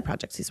Right. the other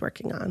projects he's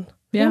working on?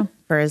 Yeah.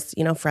 For his,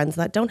 friends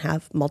that don't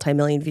have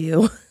multi-million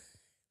view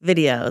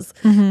videos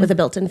with a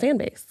built-in fan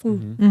base.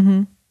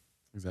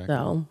 Exactly.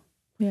 So,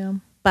 Yeah.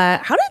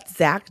 but how did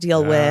Zach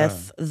deal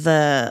with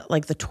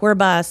the tour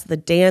bus, the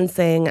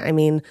dancing? I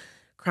mean,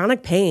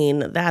 chronic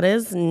pain, that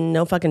is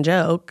no fucking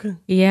joke.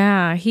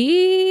 Yeah.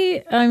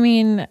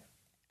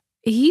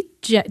 He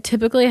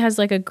typically has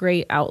like a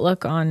great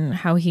outlook on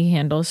how he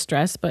handles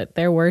stress, but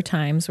there were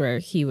times where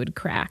he would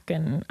crack,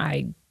 and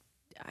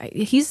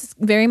he's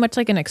very much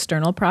like an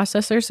external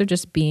processor. So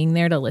just being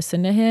there to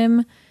listen to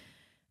him.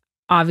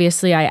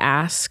 Obviously, I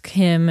ask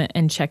him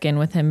and check in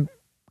with him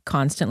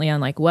constantly on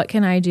like, what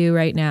can I do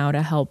right now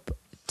to help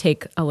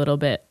take a little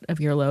bit of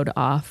your load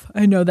off?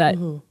 I know that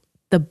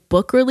the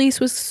book release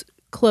was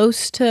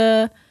close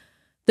to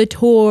the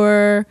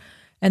tour,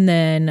 and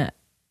then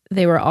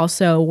they were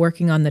also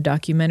working on the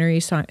documentary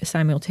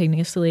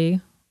simultaneously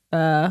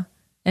and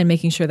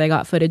making sure they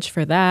got footage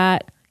for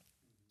that.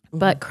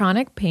 But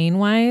chronic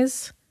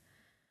pain-wise,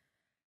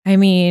 I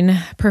mean,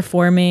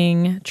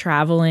 performing,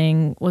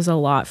 traveling was a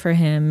lot for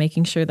him.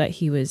 Making sure that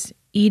he was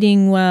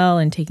eating well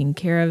and taking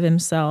care of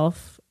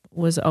himself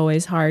was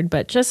always hard.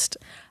 But just,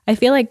 I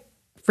feel like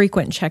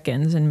frequent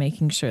check-ins and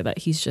making sure that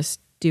he's just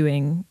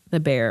doing the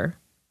bare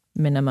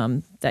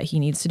minimum that he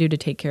needs to do to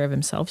take care of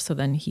himself, so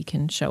then he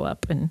can show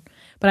up.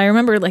 But I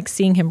remember like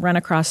seeing him run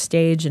across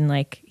stage, and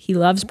like he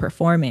loves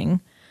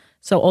performing.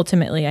 So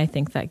ultimately, I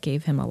think that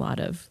gave him a lot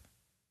of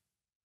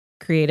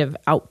creative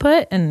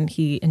output, and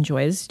he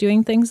enjoys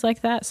doing things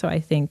like that. So I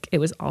think it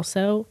was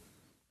also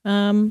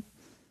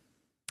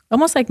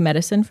almost like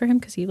medicine for him,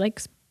 because he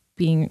likes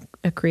being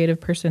a creative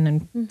person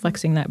and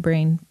flexing that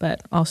brain,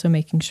 but also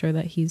making sure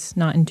that he's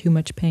not in too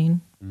much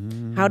pain.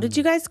 How did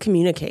you guys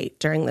communicate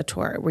during the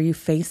tour? Were you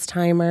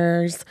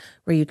FaceTimers?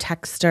 Were you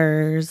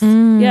texters?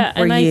 Yeah,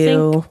 Were and I you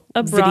think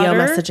a video broader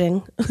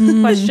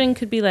messaging? question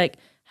could be like,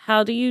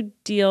 how do you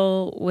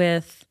deal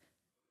with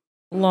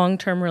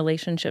long-term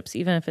relationships,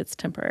 even if it's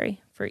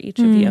temporary for each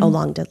of you? Oh,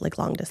 long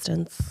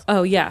distance.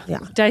 Oh, yeah. Yeah.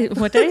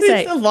 What did I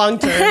say? It's a long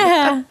term.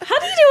 How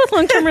do you deal with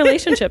long-term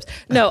relationships?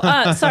 No,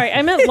 sorry,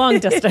 I meant long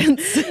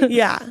distance.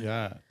 Yeah.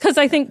 Yeah. Because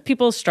I think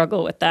people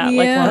struggle with that.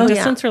 Like Yeah.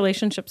 long-distance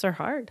relationships are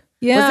hard.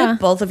 Yeah, Was it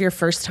both of your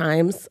first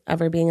times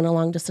ever being in a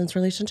long distance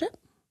relationship?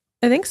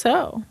 I think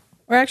so.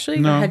 Or actually,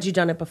 No. Had you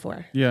done it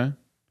before? Yeah.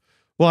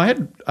 Well, I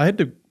had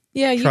to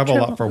yeah, you travel a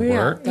lot for Yeah.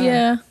 work.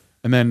 Yeah.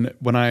 And then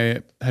when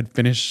I had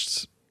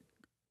finished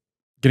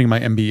getting my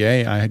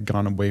MBA, I had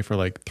gone away for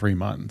like 3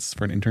 months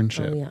for an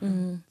internship. Oh,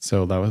 yeah.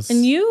 So that was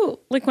And you,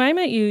 like when I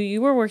met you,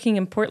 you were working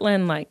in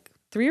Portland like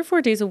 3 or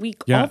 4 days a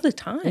week Yeah. all the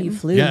time. You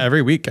flew. yeah,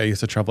 every week I used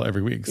to travel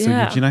every week. So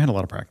Yeah. Eugene and I had a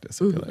lot of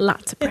practice. I feel like.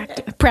 Lots of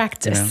practice.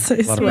 Practice Yeah, a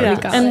is lot of what we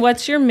practice. got. And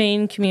what's your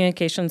main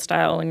communication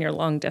style when you're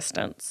long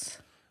distance?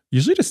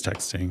 Usually just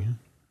texting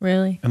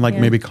Really? and like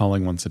Yeah. maybe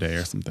calling once a day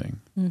or something.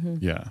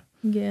 Yeah.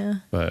 Yeah.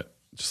 But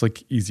just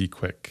like easy,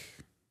 quick,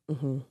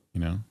 you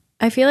know?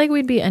 I feel like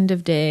we'd be end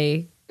of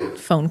day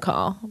phone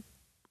call.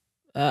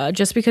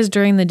 Just because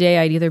during the day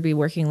I'd either be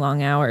working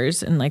long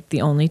hours, and like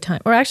the only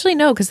time, or actually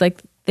no, because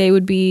like they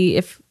would be,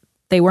 if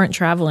they weren't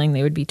traveling,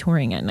 they would be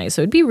touring at night.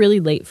 So it'd be really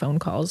late phone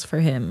calls for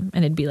him,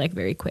 and it'd be like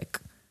very quick.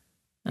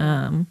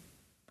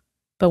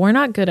 But we're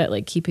not good at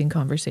like keeping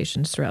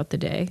conversations throughout the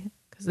day,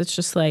 because it's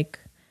just like,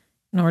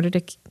 in order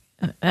to,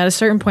 at a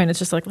certain point, it's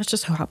just like, let's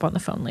just hop on the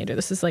phone later.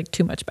 This is like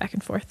too much back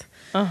and forth,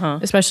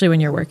 especially when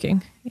you're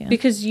working. Yeah.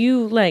 Because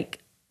you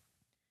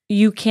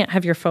can't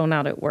have your phone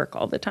out at work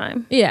all the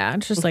time. Yeah,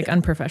 it's just like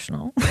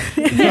unprofessional. But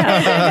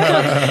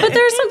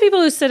there are some people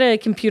who sit at a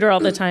computer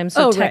all the time,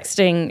 so right.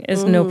 texting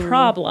is no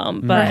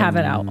problem. But But have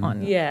it out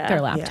on Yeah.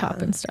 their laptop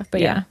Yeah. and stuff. But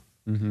yeah.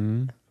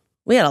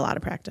 We had a lot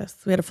of practice.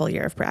 We had a full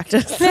year of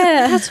practice.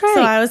 Yeah, that's right.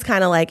 So I was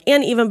kind of like,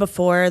 and even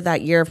before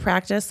that year of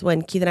practice,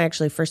 when Keith and I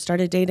actually first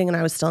started dating and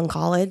I was still in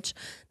college,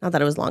 not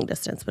that it was long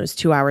distance, but it was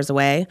 2 hours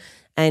away.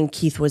 And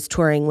Keith was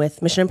touring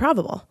with Mission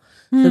Improbable.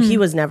 So he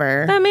was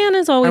never that man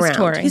is always around.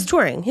 touring. He's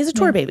touring. He's a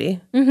tour baby.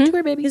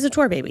 Tour baby. He's a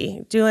tour baby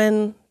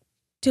doing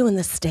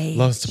the stage.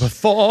 Loves to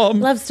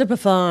perform. Loves to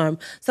perform.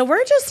 So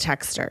we're just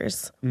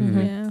texters.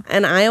 Yeah.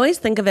 And I always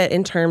think of it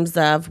in terms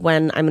of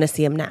when I'm going to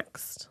see him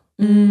next.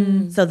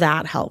 So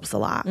that helps a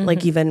lot.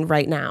 Like even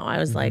right now, I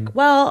was like,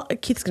 well,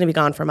 Keith's going to be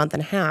gone for a month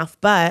and a half,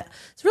 but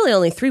it's really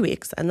only 3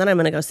 weeks. And then I'm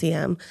going to go see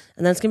him.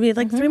 And then it's going to be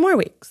like 3 more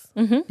weeks.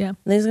 Yeah. And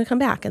then he's going to come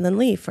back and then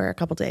leave for a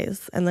couple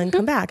days and then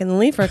come back and then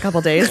leave for a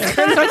couple days. So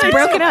it's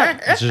broken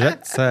up.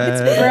 Jet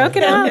set.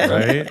 broken up.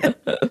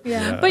 Right?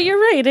 Yeah. But you're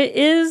right. It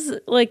is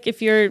like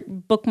if you're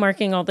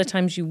bookmarking all the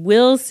times you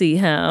will see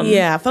him.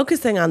 Yeah,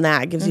 focusing on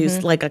that gives you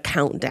like a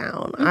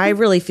countdown. I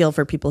really feel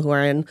for people who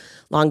are in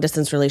long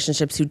distance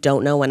relationships who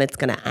don't know when it's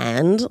going to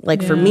end.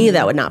 Like for me,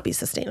 that would not be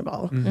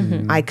sustainable.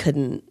 I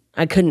couldn't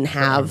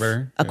have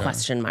Forever. a Yeah.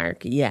 question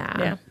mark.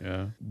 Yeah.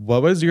 Yeah.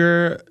 What was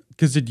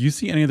because did you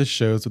see any of the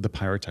shows with the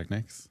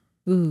pyrotechnics?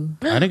 Ooh.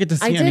 I didn't get to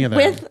see I any did of them.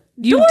 with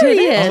You did it?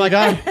 Dorian. Oh my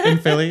God. In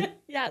Philly?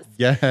 Yes.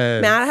 Yes.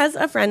 Matt has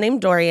a friend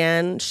named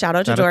Dorian. Shout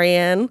out to Shout out.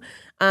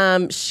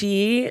 Dorian.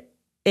 She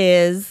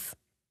is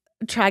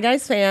Try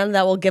Guys fan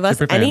that will give us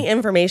Super fan. any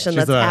information She's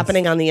that's the best.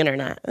 happening on the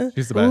internet.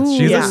 She's the best.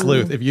 She's Yeah. a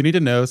sleuth. If you need to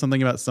know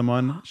something about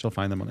someone, she'll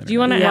find them on the Do you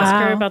want to internet. ask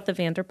her Wow. about the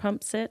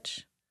Vanderpump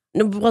sitch?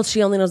 No, well,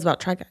 she only knows about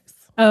Try Guys.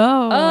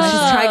 Oh.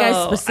 She's Try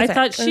Guys specific. I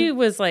thought she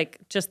was like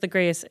just the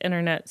greatest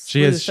internet sleuth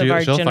She is. of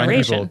our She'll find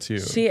generation. people too.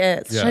 She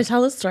is. Yeah. Should I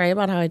tell the story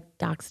about how I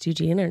doxed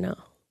Eugene or no?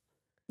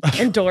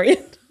 And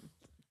Dorian.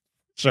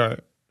 Sure.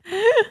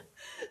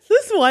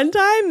 This one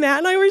time, Matt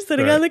and I were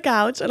sitting Right. on the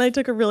couch, and I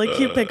took a really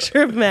cute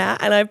picture of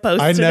Matt, and I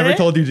posted I never it.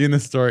 told Eugene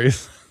this story.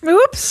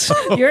 Oops.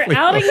 You're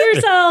outing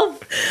yourself.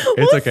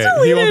 It's okay. He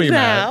delete won't it be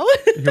now.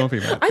 mad. He won't be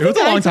mad. I It was think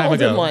a long I time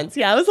told him ago. once.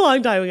 Yeah, it was a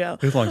long time ago.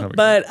 It was a long time ago.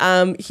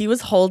 But he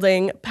was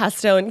holding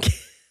pesto and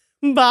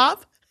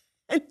kimbap,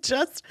 and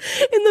just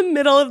in the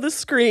middle of the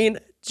screen,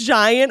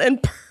 giant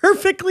and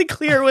perfectly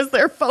clear was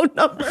their phone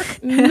number.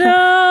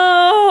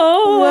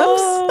 No.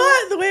 Whoops.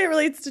 But the way it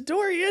relates to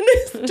Dorian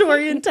is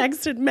Dorian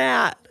texted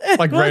Matt.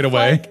 Like right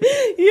away.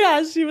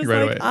 Yeah, she was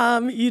Right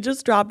like, you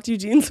just dropped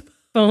Eugene's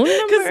Phone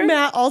because number.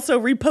 Matt also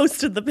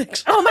reposted the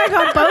picture. Oh my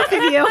God, both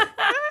of you.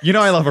 You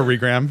know I love a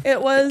regram.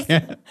 It was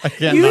I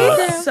can't you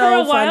not. so For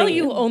a while, funny.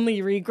 you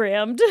only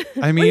regrammed.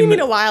 I mean, What do you mean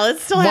a while?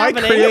 It's still why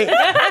happening.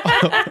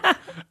 create?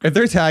 If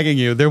they're tagging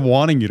you, they're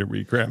wanting you to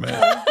regram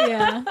it.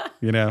 Yeah.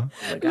 You know?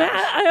 Matt,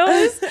 I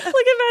always look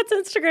at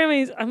Matt's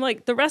Instagram. I'm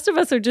like, the rest of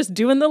us are just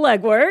doing the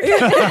legwork.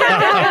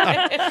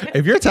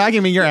 If you're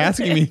tagging me, you're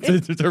asking me to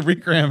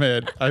regram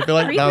it. I feel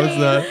like that was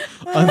the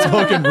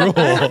unspoken rule.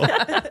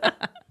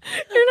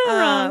 You're not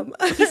wrong.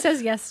 He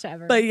says yes to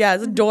everyone. But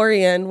yes,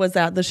 Dorian was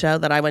at the show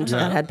that I went to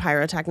that had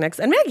pyrotechnics,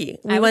 and Maggie.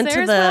 We I was went there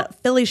to as the well.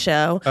 Philly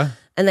show,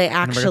 and they got to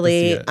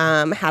actually see it.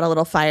 had a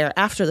little fire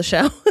after the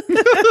show.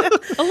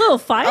 A little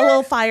fire. A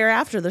little fire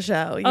after the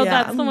show. Oh,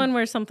 yeah. that's the one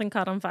where something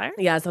caught on fire.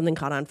 Yeah, something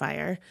caught on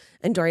fire,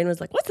 and Dorian was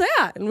like, "What's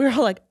that?" And we were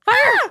all like,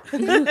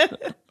 "Fire!"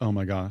 Oh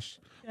my gosh.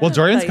 Well,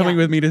 Dorian's But coming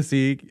yeah. with me to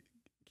see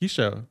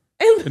Keisha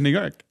in New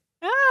York.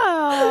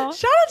 oh.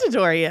 Shout out to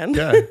Dorian.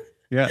 Yeah.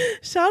 Yeah.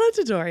 Shout out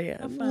to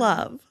Dorian.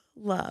 Love.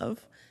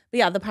 But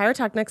yeah, the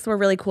pyrotechnics were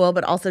really cool,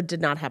 but also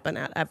did not happen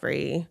at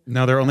every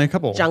No, there are only a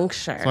couple.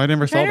 juncture. So I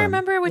never saw Trying to them.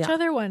 remember which Yeah.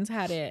 other ones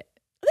had it.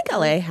 I think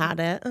LA had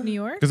it. New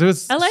York? Because it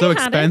was LA so had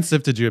it.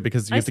 expensive to do it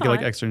because you I have to get saw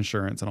like it. extra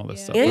insurance and all this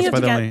Yeah. stuff. And you That's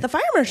have to why get they the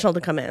fire marshal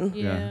to come in.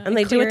 Yeah. And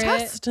they do a clear it,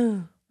 test.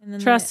 and then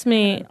Trust they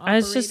me, had an I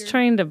was just operator.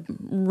 trying to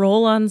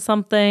roll on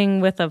something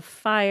with a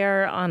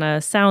fire on a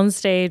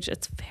soundstage.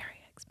 It's very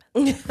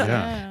expensive.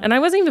 Yeah. And I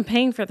wasn't even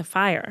paying for the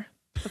fire.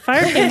 The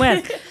fire came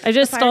with. I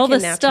just fire all the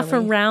came stuff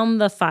naturally. around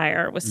the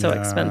fire was so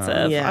Yeah.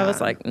 expensive. Yeah. I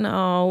was like,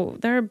 no,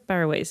 there are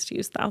better ways to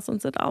use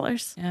thousands of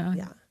dollars. Yeah.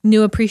 Yeah.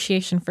 New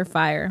appreciation for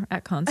fire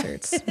at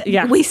concerts.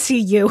 Yeah. We see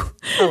you.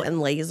 Oh, and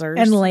lasers.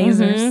 And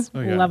lasers.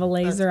 Oh, yeah. Love a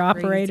laser That's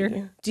operator.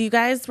 crazy. Do you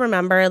guys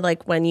remember,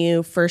 like, when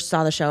you first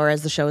saw the show or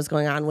as the show was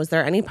going on, was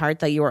there any part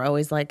that you were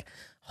always like,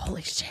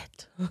 holy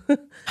shit?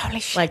 Holy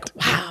shit. Like,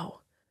 wow.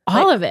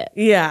 All of it.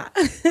 Yeah.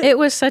 It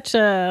was such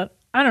a,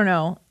 I don't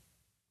know.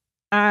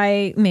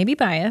 I may be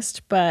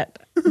biased, but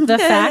the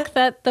fact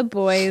that the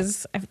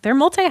boys, they're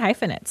multi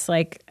hyphenates,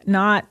 like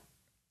not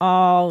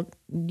all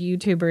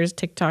YouTubers,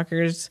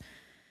 TikTokers.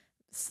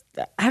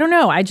 I don't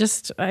know.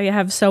 I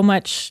have so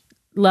much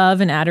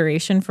love and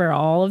adoration for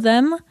all of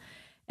them.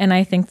 And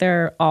I think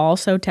they're all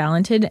so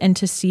talented. And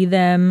to see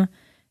them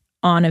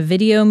on a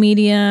video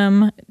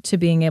medium, to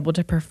being able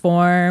to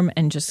perform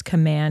and just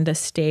command a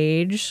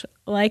stage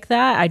like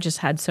that, I just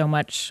had so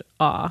much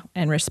awe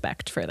and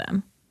respect for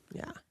them.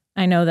 Yeah.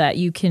 I know that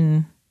you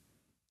can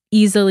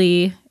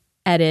easily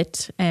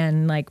edit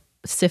and like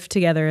sift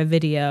together a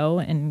video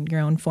in your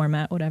own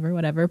format,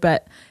 whatever.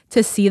 But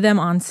to see them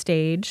on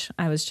stage,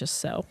 I was just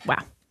so,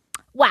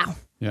 wow.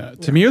 Yeah.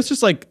 To me, it was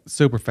just like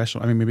so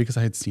professional. I mean, maybe because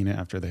I had seen it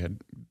after they had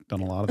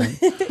done a lot of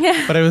them.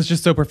 But it was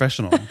just so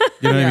professional.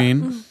 You know what I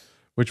mean?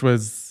 Which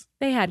was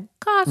They had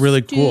costumes.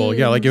 really cool.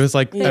 Yeah. Like it was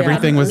like Yeah.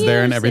 everything was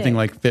there and everything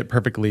Music. like fit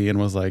perfectly and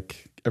was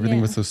like everything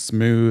Yeah. was so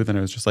smooth and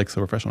it was just like so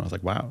professional. I was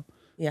like, wow,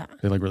 Yeah.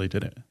 they like really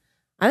did it.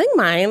 I think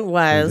mine did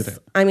was, it.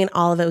 I mean,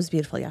 all of it was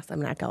beautiful. Yes, I'm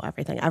going to echo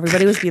everything.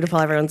 Everybody was beautiful.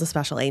 Everyone's a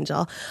special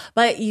angel.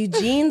 But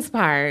Eugene's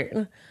part,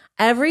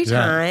 every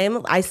Yeah.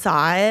 time I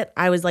saw it,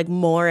 I was like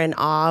more in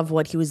awe of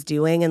what he was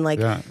doing. And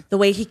like Yeah. the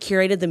way he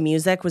curated the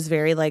music was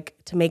very like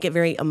to make it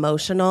very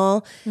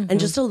emotional. And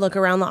just to look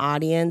around the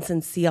audience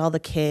and see all the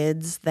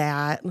kids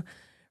that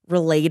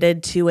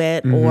related to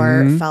it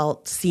or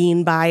felt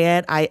seen by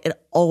it. It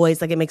always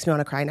like it makes me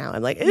want to cry now.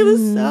 I'm like, it was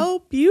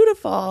so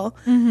beautiful.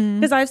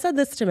 Because I've said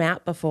this to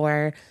Matt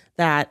before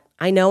that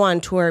I know on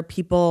tour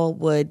people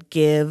would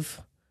give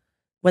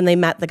when they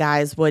met the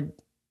guys would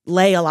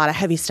lay a lot of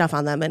heavy stuff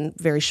on them in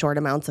very short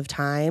amounts of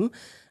time.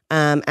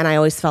 And I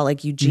always felt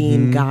like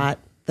Eugene got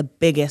the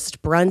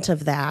biggest brunt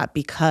of that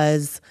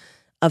because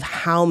of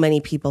how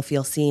many people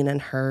feel seen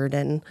and heard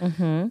and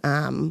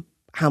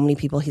how many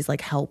people he's like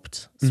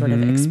helped sort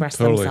of express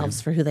Totally.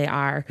 themselves for who they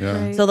are.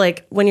 Yeah. Right. So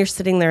like when you're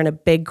sitting there in a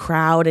big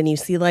crowd and you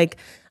see like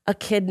a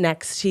kid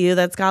next to you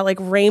that's got like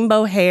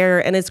rainbow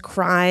hair and is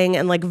crying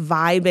and like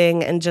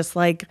vibing and just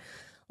like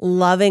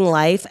loving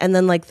life and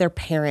then like their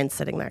parents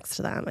sitting next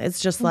to them. It's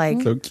just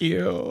like So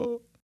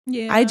cute.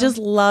 Yeah. I just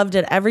loved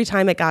it every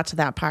time it got to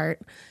that part.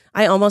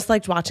 I almost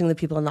liked watching the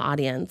people in the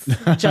audience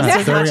just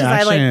as Their much as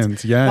I liked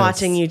reactions, yes.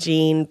 watching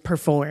Eugene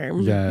perform.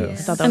 I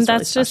Yes. thought that And was really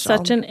that's just special.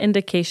 such an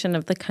indication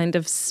of the kind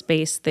of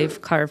space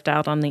they've carved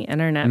out on the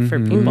internet for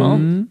people.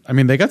 Mhm. I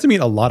mean, they got to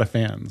meet a lot of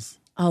fans.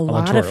 a on the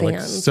lot tour. of Like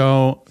fans.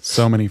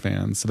 so many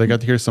fans. So they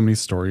got to hear so many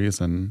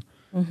stories and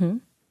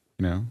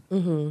you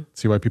know,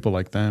 see why people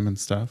like them and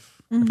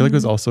stuff. I feel like it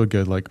was also a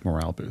good like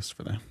morale boost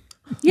for them.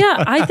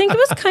 Yeah, I think it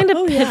was kind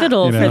of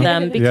pivotal You for know?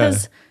 them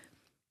because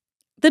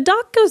the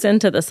doc goes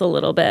into this a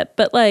little bit,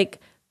 but like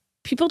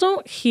people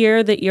don't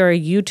hear that you're a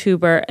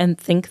YouTuber and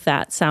think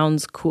that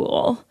sounds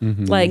cool.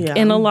 Like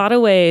in a lot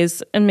of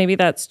ways, and maybe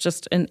that's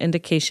just an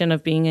indication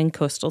of being in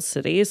coastal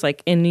cities,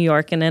 like in New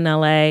York and in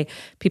LA,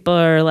 people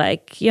are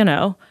like, you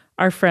know,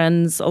 our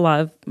friends, a lot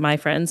of my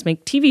friends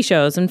make TV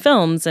shows and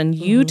films, and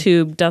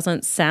YouTube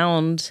doesn't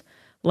sound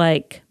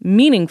like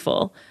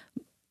meaningful.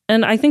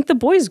 And I think the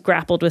boys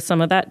grappled with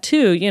some of that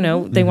too. You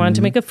know, they wanted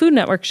to make a Food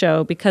Network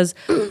show because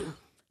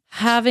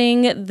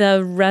having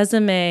the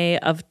resume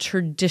of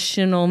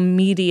traditional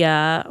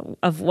media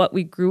of what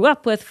we grew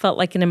up with felt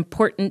like an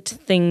important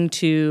thing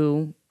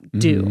to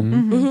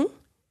do.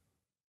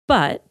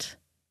 But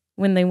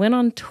when they went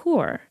on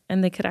tour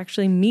and they could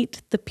actually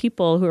meet the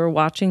people who are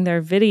watching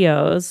their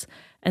videos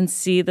and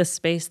see the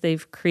space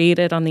they've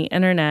created on the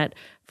internet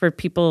for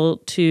people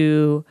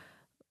to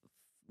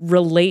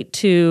relate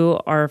to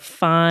or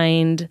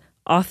find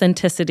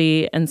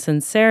authenticity and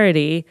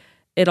sincerity,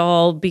 it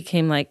all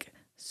became like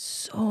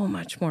so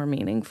much more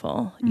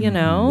meaningful, you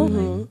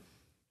know?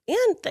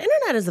 And the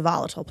internet is a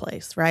volatile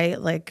place, right?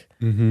 Like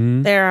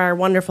there are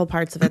wonderful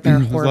parts of it. There are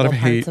horrible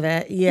parts of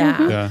it.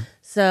 Yeah.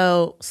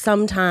 So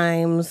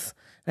sometimes,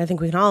 and I think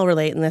we can all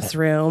relate in this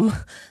room,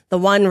 the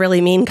one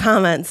really mean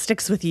comment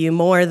sticks with you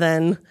more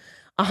than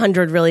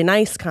 100 really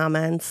nice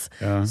comments.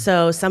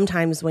 So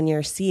sometimes when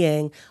you're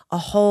seeing a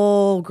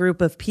whole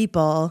group of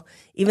people,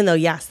 even though,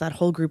 yes, that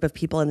whole group of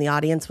people in the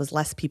audience was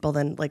less people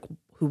than like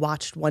who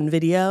watched one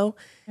video,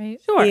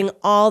 seeing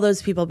all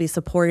those people be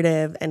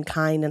supportive and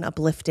kind and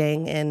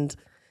uplifting and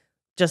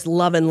just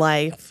loving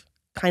life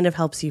kind of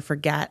helps you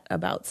forget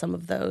about some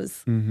of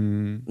those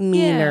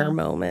meaner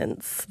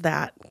moments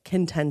that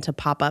can tend to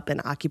pop up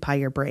and occupy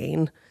your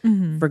brain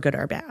for good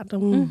or bad.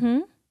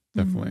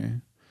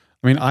 Definitely.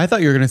 I mean, I thought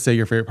you were going to say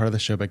your favorite part of the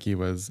show, Becky,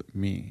 was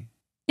me.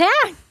 Yeah.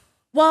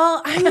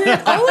 Well, I mean,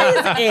 it always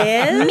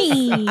is.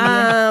 Me.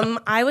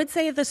 I would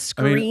say the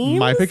screams. I mean,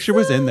 my picture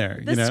was in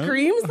there. The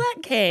screams that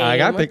came. I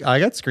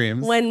got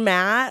screams. When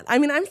Matt, I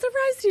mean, I'm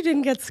surprised you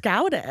didn't get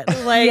scouted.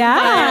 Like,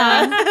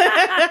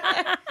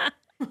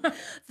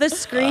 the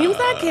screams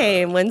that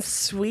came when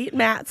sweet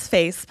Matt's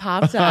face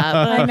popped up.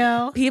 I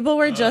know. People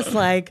were just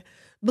like,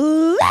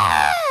 blah.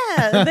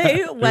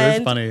 They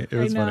went It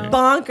was funny.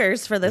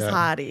 bonkers for this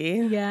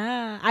hottie.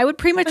 Yeah. I would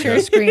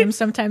premature scream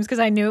sometimes because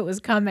I knew it was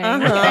coming.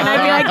 And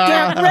I'd be like,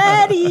 get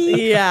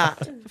ready. Yeah.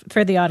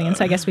 For the audience,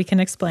 I guess we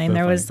can explain.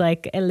 There was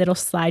like a little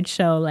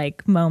slideshow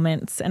like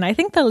moments. And I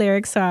think the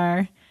lyrics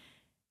are,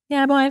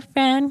 yeah,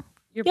 boyfriend,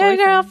 your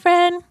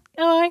girlfriend,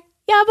 or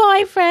your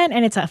boyfriend.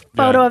 And it's a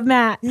photo of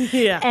Matt.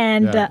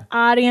 And the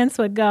audience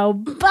would go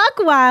buck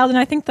wild. And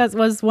I think that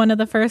was one of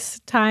the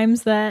first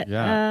times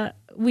that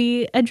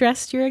we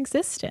addressed your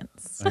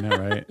existence. I know,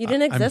 right? You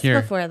didn't exist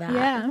before that.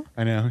 Yeah.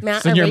 I know. Matt,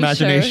 it's in your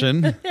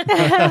imagination.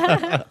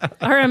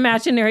 Our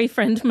imaginary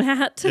friend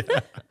Matt.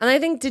 And I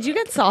think, did you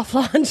get soft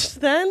launched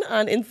then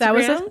on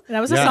Instagram? That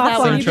was a Yeah, soft That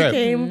when launch. you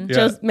became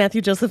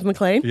Matthew Joseph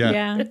McClain?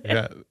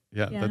 Yeah.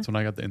 That's when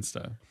I got the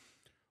Insta.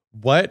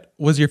 What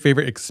was your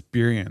favorite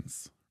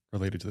experience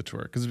related to the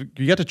tour? Because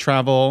you got to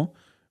travel.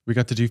 We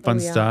got to do fun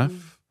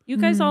stuff. You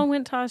guys all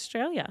went to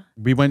Australia.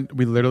 We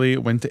literally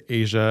went to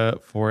Asia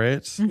for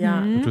it.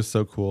 Yeah. Which was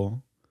so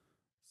cool.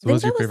 So I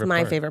think that was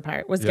my favorite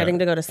part, was getting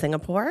to go to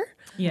Singapore.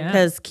 Yeah.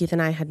 Because Keith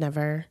and I had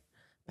never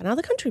been out of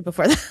the country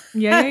before that.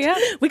 Yeah.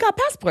 We got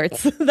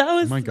passports. That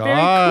was Oh my very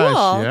gosh.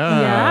 cool.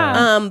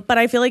 Yeah. But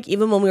I feel like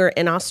even when we were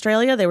in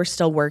Australia, they were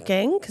still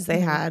working because they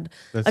had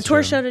a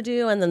tour show to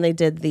do, and then they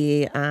did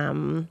the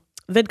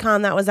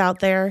VidCon that was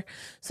out there.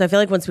 So I feel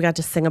like once we got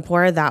to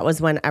Singapore, that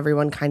was when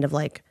everyone kind of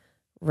like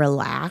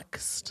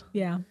relaxed.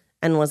 Yeah.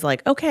 And was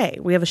like, okay,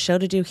 we have a show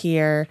to do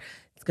here.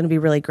 It's going to be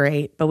really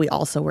great. But we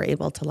also were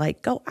able to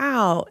like go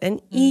out and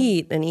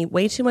eat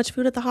way too much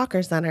food at the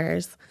hawker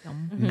centers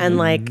and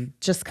like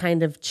just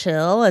kind of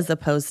chill as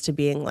opposed to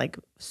being like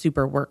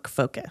super work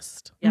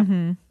focused. Yeah.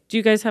 Do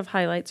you guys have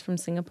highlights from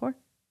Singapore?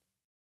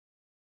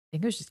 I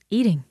think it was just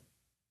eating.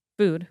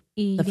 Food.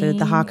 The food,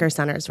 the hawker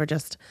centers were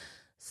just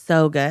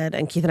so good.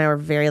 And Keith and I were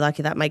very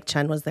lucky that Mike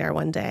Chen was there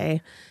one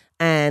day.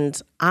 And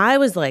I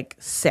was like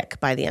sick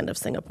by the end of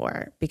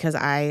Singapore because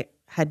I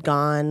had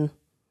gone,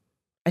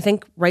 I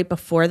think right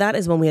before that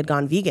is when we had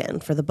gone vegan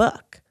for the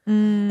book.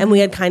 And we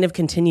had kind of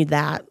continued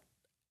that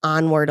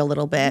onward a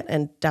little bit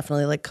and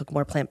definitely like cook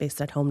more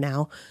plant-based at home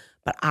now.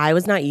 But I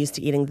was not used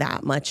to eating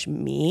that much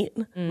meat.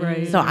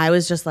 Right. So I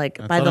was just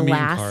like, by the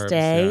last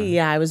day,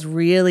 I was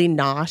really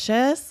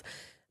nauseous.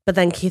 But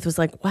then Keith was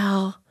like,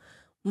 well,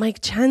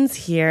 Mike Chen's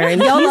here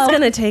and he's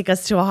going to take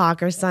us to a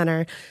hawker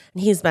center.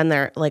 And he's been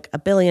there like a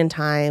billion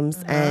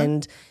times.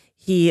 And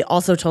he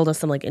also told us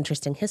some like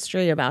interesting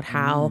history about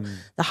how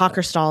the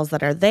hawker stalls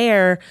that are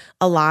there,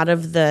 a lot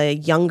of the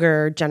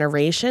younger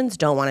generations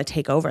don't want to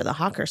take over the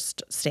hawker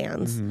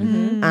stands.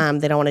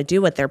 They don't want to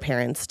do what their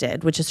parents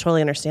did, which is totally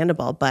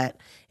understandable, but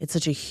it's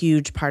such a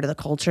huge part of the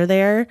culture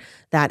there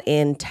that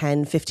in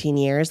 10, 15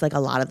 years, like a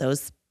lot of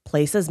those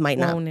places might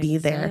not be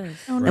there.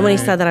 And when he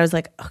said that, I was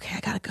like, okay, I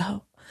gotta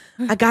go.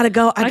 I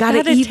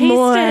gotta eat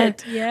more.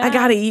 Yeah. I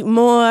gotta eat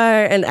more.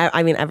 And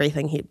I mean,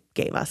 everything he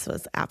gave us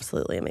was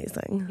absolutely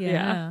amazing.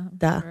 Yeah.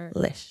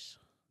 Delish.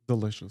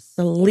 Delicious.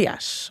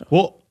 Delish.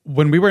 Well,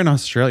 when we were in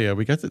Australia,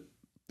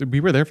 we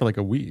were there for like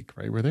a week,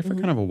 right? We were there for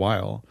kind of a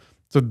while.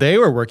 So they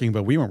were working,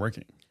 but we weren't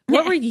working.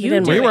 What were you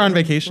didn't doing? We were on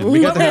vacation.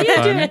 We got to have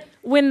fun.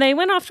 When they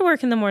went off to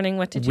work in the morning,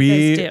 what did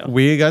you guys do?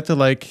 We got to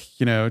like,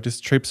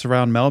 just traipse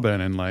around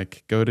Melbourne and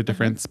like go to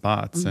different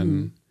spots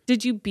and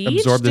Did you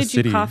beach? absorb the Did you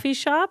city. coffee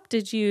shop?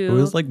 Did you? it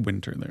was like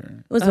winter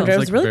there. It was winter. It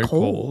was like, really very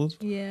cold.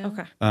 Yeah.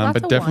 Okay. Lots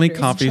But of definitely wanders.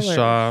 coffee Chillers.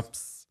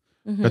 shops.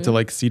 Got to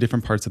like see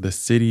different parts of the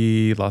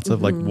city. Lots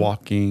of like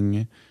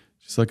walking,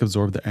 just like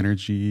absorb the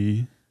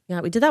energy. Yeah,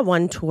 we did that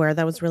one tour.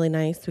 That was really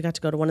nice. We got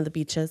to go to one of the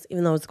beaches,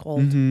 even though it was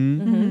cold.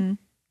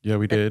 Yeah,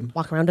 we did.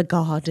 Walk around a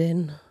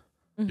garden,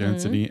 Yeah, in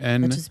Sydney.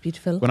 And which is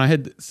beautiful. when I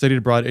had studied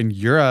abroad in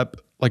Europe,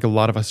 like a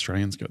lot of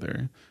Australians go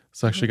there.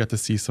 So I actually got to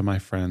see some of my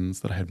friends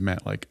that I had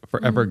met like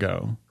forever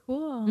ago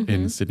Cool.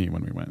 in Sydney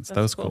when we went. So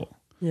that was cool.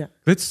 Yeah.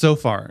 But it's so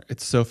far.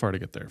 It's so far to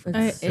get there. From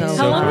It's so so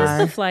How long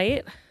far. is the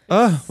flight?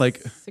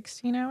 like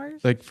 16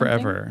 hours?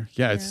 forever.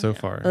 Yeah, it's so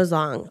far. It was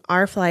long.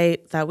 Our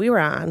flight that we were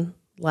on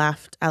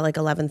left at like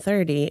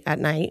 11:30 at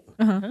night.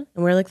 And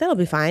we were like, that'll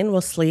be fine.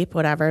 We'll sleep,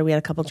 whatever. We had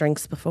a couple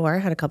drinks before,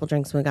 had a couple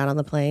drinks when we got on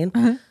the plane,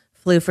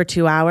 flew for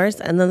 2 hours,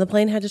 and then the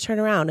plane had to turn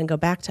around and go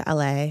back to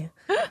LA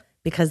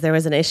because there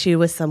was an issue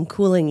with some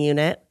cooling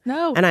unit.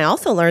 No. And I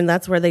also learned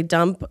that's where they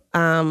dump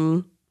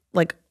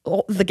like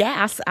the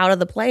gas out of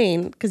the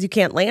plane because you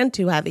can't land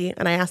too heavy.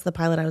 And I asked the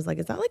pilot, I was like,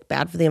 is that like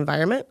bad for the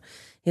environment?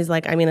 He's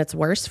like, I mean, it's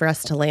worse for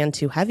us to land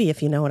too heavy,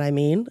 if you know what I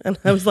mean. And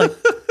I was like,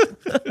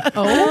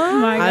 Oh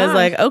my God. I was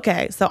like,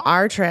 okay. So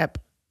our trip,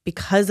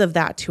 because of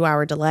that 2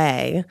 hour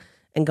delay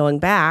and going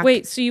back.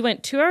 Wait, so you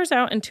went 2 hours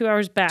out and 2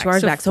 hours back. 2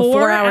 hours back. So 4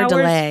 4 hour hours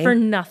delay. for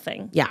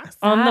nothing. Yes.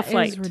 On the That is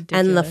flight. ridiculous.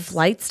 And the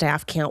flight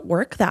staff can't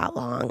work that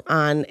long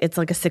on, it's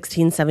like a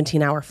 16,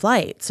 17 hour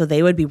flight. So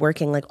they would be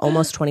working like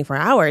almost 24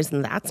 hours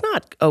and that's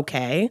not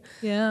okay.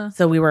 Yeah.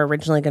 So we were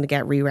originally going to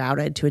get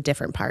rerouted to a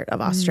different part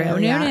of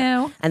Australia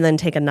no. and then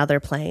take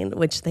another plane,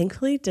 which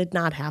thankfully did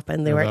not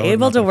happen. They were that would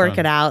able not to be work fun.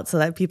 it out so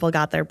that people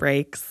got their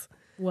breaks.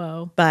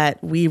 Whoa. But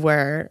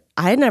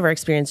I had never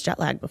experienced jet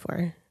lag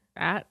before.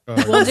 That. We'll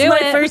We'll do my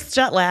it. first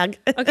jet lag.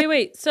 Okay,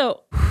 wait.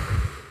 So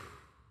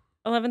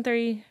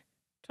 11:30,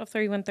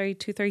 12:30, 1:30,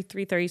 2:30,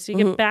 3:30. So you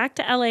get back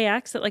to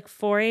LAX at like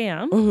 4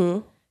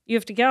 a.m. You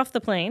have to get off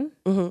the plane.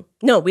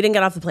 No, we didn't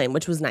get off the plane,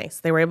 which was nice.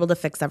 They were able to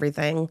fix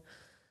everything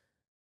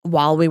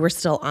while we were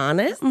still on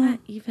it. Isn't that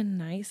even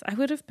nice? I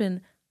would have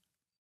been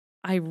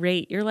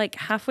irate. You're like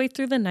halfway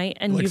through the night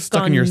and Like you've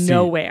stuck in gone your seat.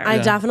 nowhere. I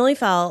definitely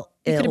felt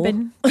You could ill.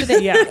 have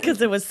been. Yeah,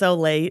 because it was so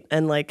late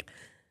and like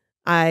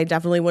I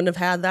definitely wouldn't have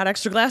had that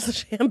extra glass of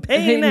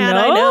champagne had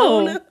I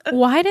known.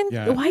 Why didn't?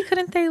 Yeah. Why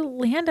couldn't they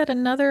land at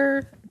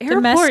another Airport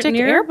domestic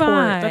nearby.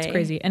 airport? That's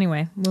crazy.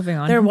 Anyway, moving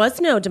on. There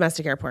was no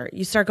domestic airport.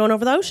 You start going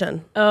over the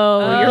ocean. oh,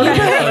 you're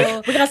right.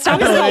 Like, We got to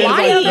stop in Hawaii.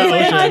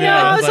 Hawaii. I know.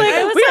 I was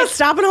like, we got to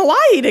stop in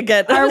Hawaii to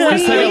get. Are we-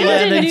 just like a in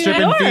landing New strip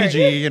in York? Fiji,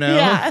 you know?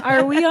 Yeah.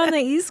 Are we on the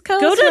East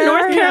Coast? Go to Where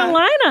North are we?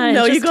 Carolina. and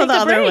No, you just go take the a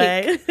other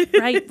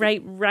break. way.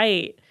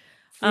 Right.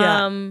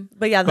 Yeah.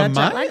 But yeah, that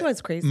But jet lag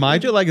was crazy. My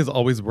jet lag is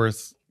always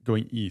worse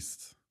going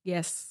east.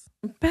 Yes.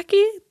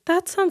 Becky,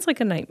 that sounds like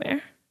a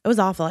nightmare. It was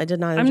awful. I did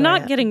not enjoy I'm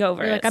not it. getting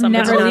over You're it. like, I'm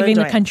somehow. never not leaving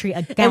the enjoy it. country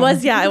again. It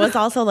was, yeah. It was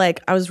also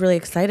like, I was really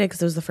excited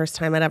because it was the first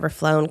time I'd ever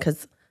flown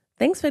because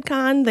thanks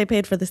VidCon, they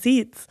paid for the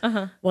seats,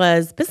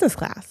 was business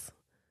class.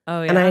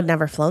 Oh, yeah. And I had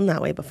never flown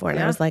that way before. And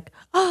I Yeah. was like,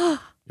 oh,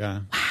 Yeah.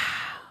 Wow.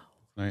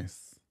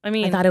 Nice. I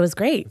mean, I thought it was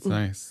great. It's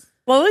nice.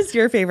 What was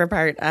your favorite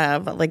part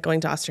of like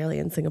going to Australia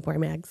and Singapore,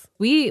 Mags?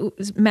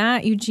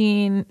 Matt,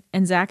 Eugene,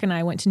 and Zach and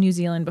I went to New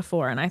Zealand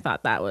before, and I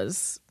thought that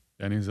was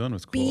Yeah, New Zealand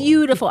was cool.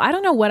 beautiful. I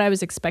don't know what I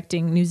was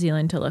expecting New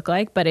Zealand to look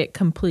like, but it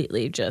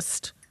completely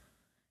just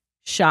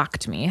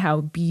shocked me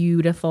how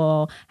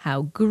beautiful,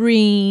 how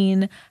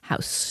green, how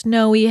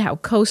snowy, how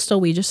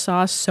coastal. We just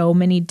saw so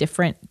many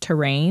different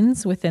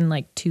terrains within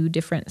like 2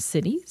 different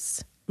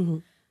cities.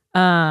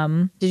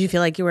 Did you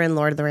feel like you were in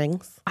Lord of the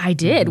Rings? I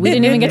did. We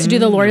didn't even get to do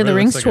the Lord of the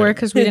Really Rings looks like tour it.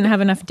 because we didn't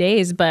have enough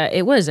days, but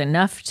it was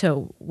enough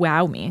to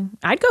wow me.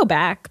 I'd go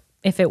back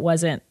if it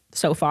wasn't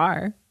so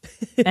far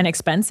and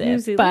expensive. New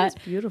Zealand's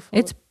but beautiful.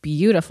 It's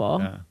beautiful.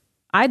 Yeah.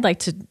 I'd like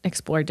to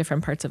explore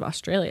different parts of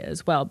Australia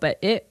as well, but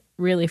it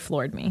really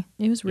floored me.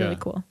 It was really Yeah.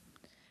 cool.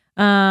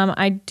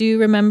 I do you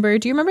remember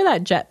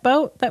that jet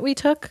boat that we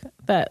took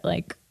that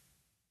like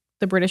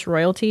the British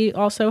royalty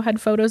also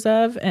had photos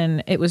of,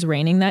 and it was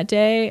raining that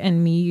day,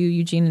 and me, you,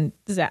 Eugene,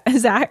 and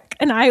Zach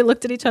and I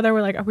looked at each other.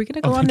 We're like, are we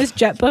going to go on this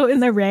jet boat in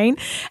the rain?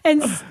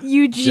 And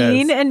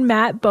Eugene Yes. and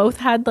Matt both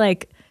had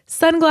like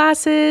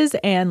sunglasses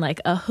and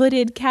like a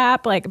hooded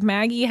cap. Like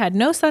Maggie had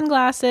no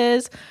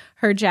sunglasses.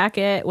 Her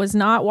jacket was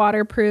not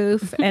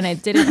waterproof and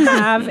it didn't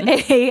have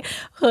a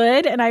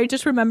hood. And I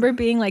just remember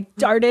being like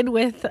darted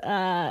with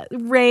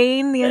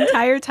rain the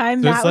entire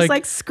time. There's Matt was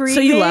like screaming.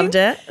 So you loved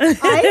it?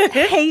 I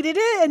hated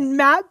it. And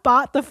Matt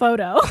bought the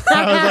photo. I was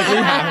like, we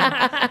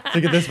have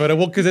to get this photo.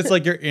 Well, because it's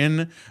like you're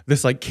in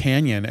this like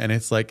canyon and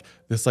it's like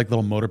this like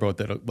little motorboat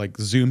that like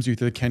zooms you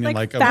through the canyon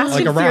like a Fast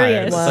and ride.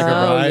 Furious. It's like a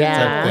Whoa, ride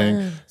yeah. type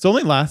thing. So it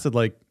only lasted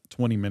like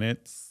 20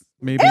 minutes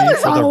maybe It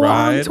was for a the long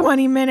ride.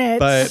 20 minutes.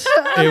 But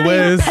it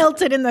was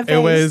pelted in the face. It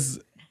was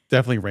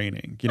definitely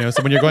raining, you know.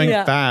 So when you're going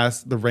Yeah.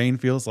 fast, the rain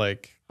feels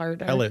like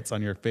Harder. pellets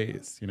on your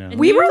face, you know. And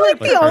We you were were, like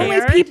like, the only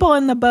prepared? people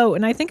in the boat,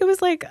 and I think it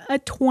was like a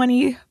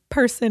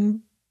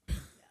 20-person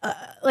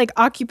like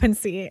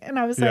occupancy, and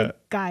I was Yeah.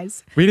 like,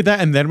 guys, We did that,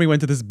 and then we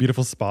went to this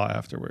beautiful spa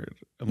afterward,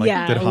 and like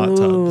Yeah. did hot tubs,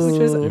 Ooh. Which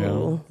was you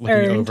know, looking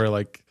earned. over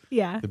like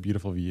yeah. the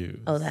beautiful views.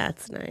 Oh,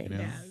 that's nice. you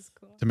know,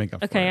 to make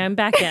up. Okay, for it. I'm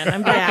back in.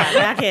 I'm back Yeah,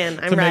 back in.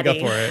 I'm to make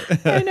ready. up for it.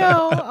 I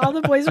know. All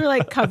the boys were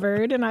like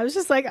covered, and I was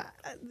just like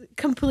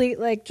complete,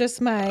 like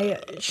just my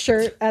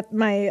shirt at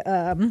my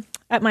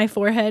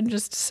forehead,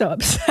 just so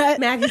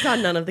upset. Maggie saw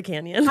none of the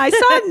canyon. I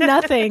saw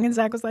nothing, and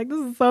Zach was like, "This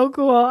is so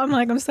cool." I'm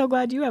like, "I'm so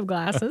glad you have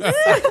glasses."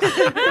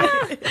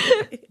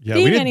 Yeah,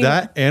 Being we did any-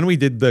 that, and we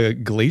did the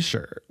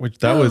glacier, which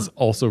that was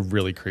also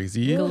really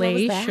crazy.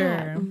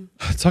 Glacier.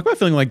 Talk about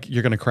feeling like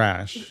you're gonna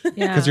crash because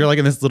Yeah. you're like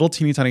in this little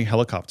teeny tiny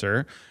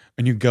helicopter,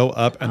 and you go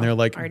up, and they're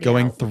like already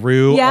going out.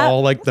 through Yeah.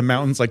 all like the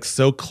mountains, like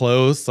so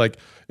close. Like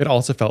it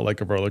also felt like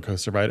a roller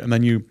coaster ride, and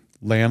then you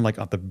land like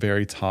at the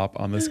very top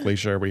on this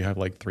glacier where you have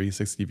like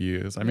 360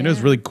 views. I mean, it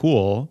was really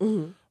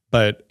cool,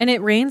 but And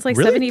it rains like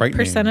Really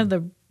 70% of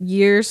the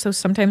year. So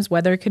sometimes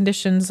weather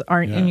conditions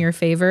aren't in Yeah. your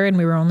favor. And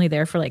we were only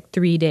there for like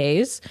 3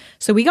 days.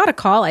 So we got a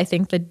call, I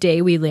think, the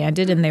day we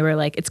landed, and they were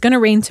like, "It's going to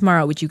rain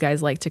tomorrow. Would you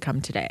guys like to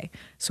come today?"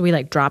 So we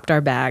like dropped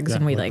our bags Yeah,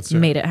 and we well, like let's do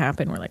it. made it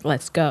happen. We're like,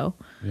 "Let's go."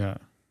 yeah.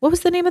 What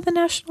was the name of the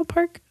national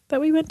park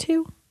that we went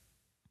to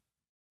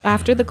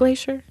after the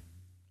glacier?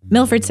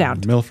 Milford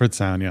Sound. Milford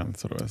Sound, yeah,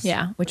 that's what it was.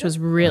 Yeah, which was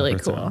really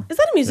Milford cool. Sound. Is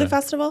that a music Yeah.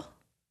 festival?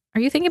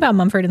 Are you thinking about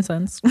Mumford and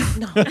Sons?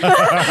 No. I'm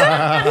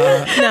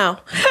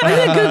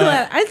gonna Google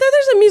it. I thought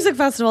there's a music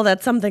festival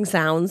that something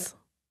sounds.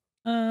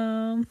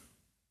 um,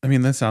 I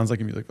mean, that sounds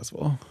like a music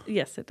festival.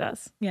 Yes, it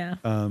does. yeah.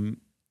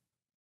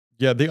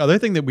 Yeah, the other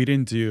thing that we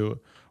didn't do,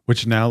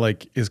 which now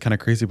like is kind of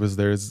crazy, was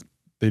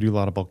they do a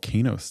lot of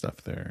volcano stuff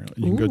there.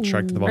 You can go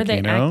trek to the Are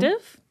they volcano.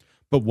 active?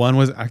 But one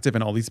was active,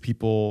 and all these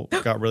people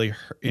got really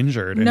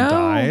injured and No.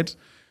 died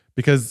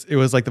because it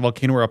was like the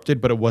volcano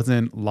erupted, but it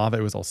wasn't lava;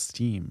 it was all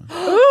steam.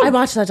 I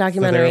watched that So they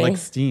documentary. were like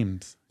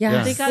steamed.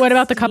 Yeah. They got What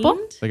about the couple?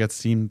 steamed? They got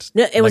steamed.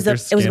 No, it was their it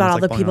was skin about all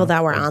like the falling people off,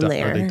 that were or on or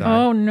there. they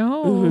died. Oh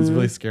no. It was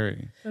really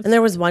scary. And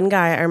there was one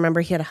guy, I remember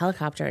he had a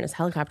helicopter and his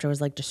helicopter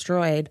was like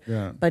destroyed,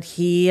 Yeah. but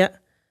he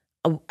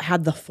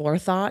had the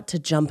forethought to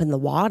jump in the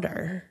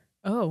water.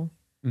 Oh.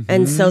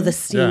 And so the Mhm.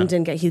 steam Yeah.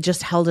 didn't he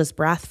just held his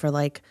breath for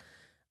like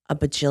a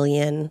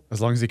bajillion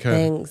As long as he could.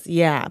 things.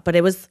 Yeah. But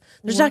there's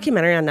a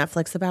documentary on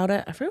Netflix about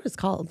it. I forget what it's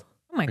called.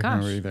 Oh my I can't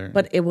gosh. remember either.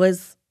 But it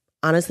was,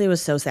 honestly, it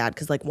was so sad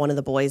because like one of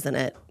the boys in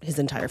it, his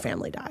entire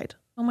family died.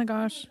 Oh my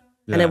gosh.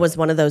 Yeah. And it was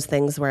one of those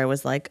things where it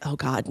was like, oh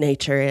God,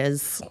 nature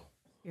is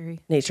so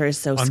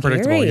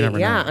Unpredictable, scary. you never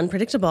Yeah, know.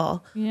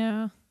 unpredictable.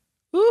 Yeah.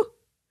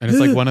 And it's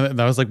like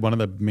that was like one of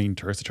the main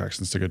tourist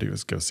attractions to go do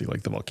is go see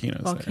like the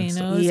volcanoes. there and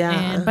stuff. Volcanoes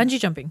Yeah. and bungee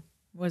jumping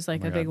was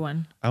like Oh my a big God.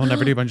 one. I will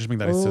never do bungee jumping.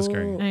 That is so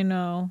scary. I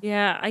know.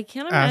 Yeah, I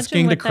can't imagine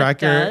Asking to what crack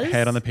that your does.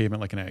 head on the pavement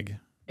like an egg.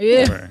 Ew.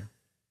 Never.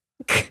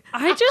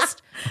 I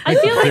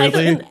feel like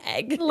Seriously? An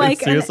egg. Like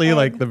It's seriously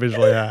like the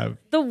visual I have.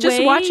 the just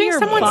way watching your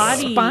someone's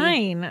body,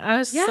 spine. I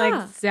was Yeah.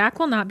 like, Zach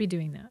will not be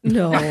doing that.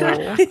 No.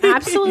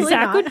 Absolutely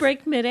Zach not. would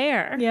break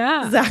midair.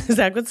 Yeah.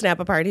 Zach would snap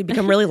apart. He'd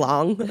become really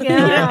long.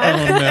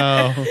 Yeah. Oh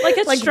no. Like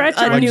a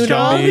stretcher. A Like noodle.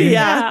 Johnny.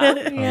 Yeah.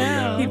 Oh,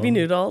 no. He'd be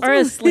noodles. Or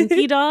a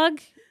slinky dog,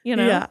 you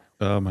know? Yeah.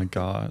 Oh my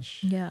gosh.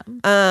 Yeah.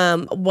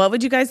 What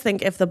would you guys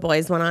think if the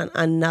boys went on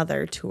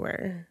another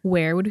tour?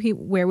 Where would we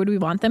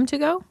want them to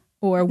go?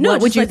 Or No,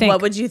 what would just, you like, think?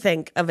 What would you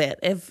think of it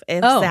if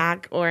Oh.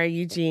 Zach or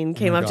Eugene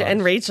came my up to and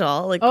gosh.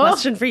 Rachel, like Oh.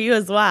 question for you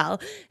as well.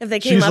 If they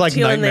came She's up like to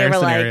you and they were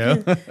nightmare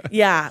like,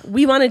 "Yeah,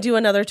 we want to do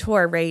another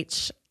tour,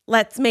 Rach.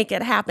 Let's make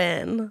it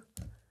happen."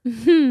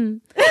 I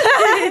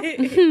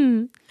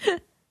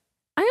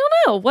don't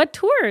know. What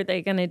tour are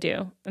they going to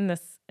do in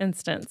this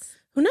instance?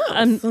 Who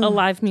knows? A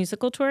live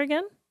musical tour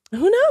again?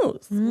 Who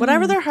knows?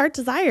 Whatever their heart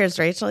desires,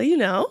 Rachel. You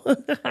know.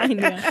 I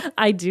know.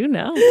 I do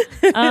know.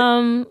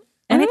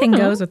 Anything I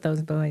don't know. goes with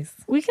those boys.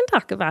 We can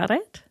talk about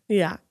it.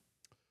 Yeah.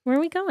 Where are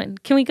we going?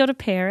 Can we go to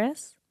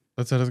Paris?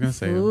 That's what I was gonna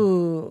say.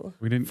 Ooh.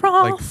 We didn't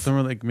France. like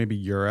somewhere like maybe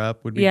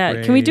Europe would be Yeah.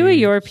 great. Can we do a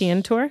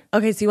European tour?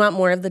 Okay, so you want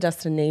more of the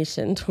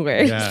destination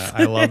tours? Yeah,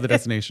 I love the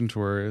destination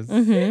tours.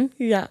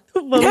 Yeah.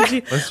 What would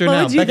you? Let's do it what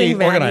now. would you Becky,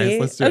 think, organize. Maggie?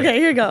 Let's do it. Okay,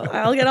 here you go.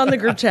 I'll get on the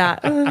group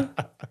chat.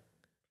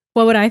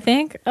 What would I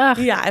think? Ugh.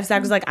 Yeah, if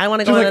Zach was like, I want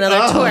to go on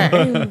another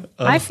tour.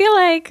 I feel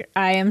like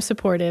I am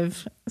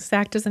supportive.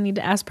 Zach doesn't need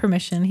to ask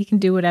permission. He can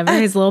do whatever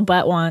his little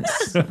butt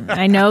wants.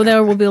 I know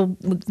there will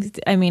be,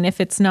 I mean,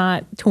 if it's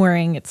not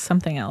touring, it's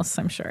something else,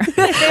 I'm sure.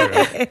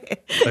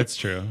 That's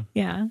true.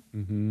 Yeah.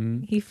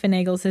 He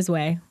finagles his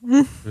way.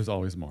 There's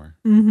always more.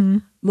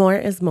 More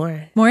is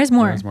more. More is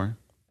more. There's more.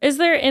 Is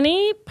there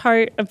any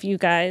part of you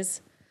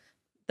guys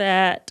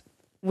that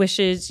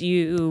wishes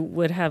you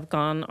would have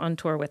gone on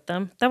tour with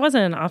them? That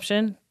wasn't an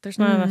option. There's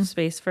not enough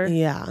space for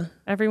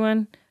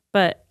everyone.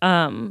 But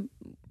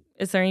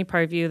is there any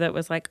part of you that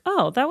was like,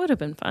 oh, that would have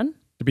been fun?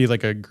 To be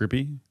like a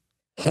groupie?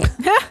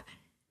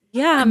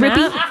 Yeah,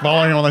 Matt.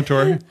 Following on the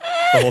tour the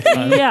whole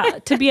time? Yeah,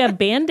 to be a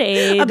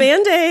Band-Aid. A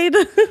Band-Aid.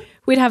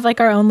 We'd have like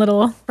our own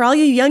little. For all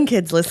you young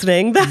kids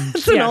listening,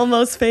 that's an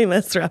almost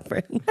famous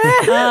reference.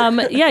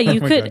 Yeah,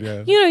 you could,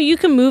 God, yes. you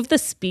can move the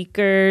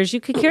speakers. You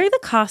could carry the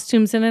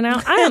costumes in and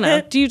out. I don't know.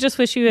 Do you just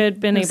wish you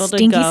had been able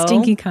to go?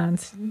 Stinky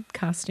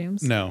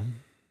costumes. No.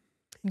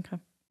 Okay.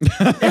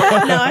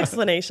 No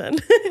explanation.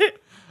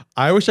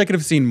 I wish I could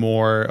have seen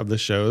more of the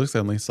shows. I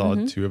only saw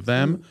 2 of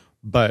them,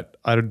 but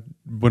I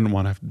wouldn't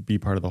want to be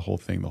part of the whole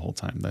thing the whole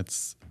time.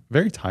 That's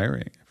very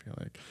tiring, I feel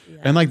like.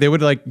 And like they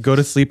would like go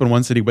to sleep in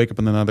one city, wake up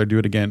in another, do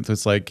it again. So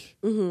it's like,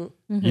 you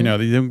know,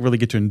 they don't really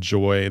get to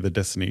enjoy the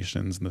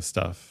destinations and the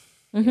stuff.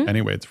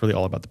 Anyway, it's really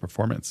all about the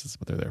performance is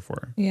what they're there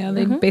for. Yeah,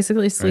 they'd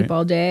basically sleep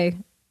all day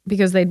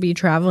because they'd be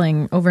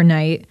traveling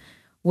overnight,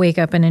 wake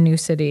up in a new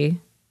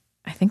city.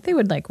 I think they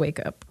would like wake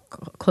up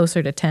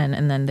closer to 10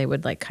 and then they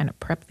would like kind of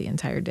prep the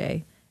entire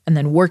day. And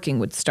then working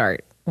would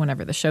start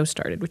whenever the show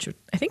started, which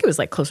I think it was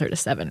like closer to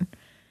 7.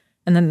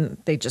 And then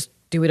they just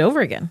do it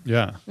over again.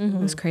 Yeah. It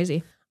was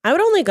crazy. I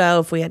would only go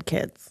if we had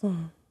kids.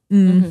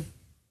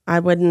 I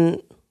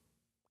wouldn't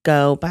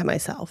go by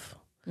myself.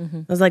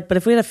 I was like, but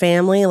if we had a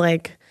family,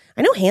 like,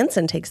 I know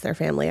Hanson takes their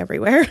family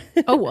everywhere.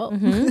 Oh, well.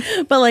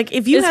 But like,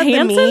 if you Is have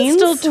Hanson the means,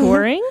 still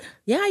touring?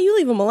 Yeah, you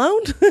leave them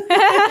alone.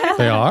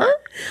 They are?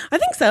 I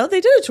think so.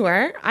 They did a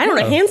tour. I don't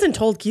know. Hanson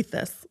told Keith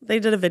this. They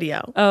did a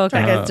video. Oh, okay.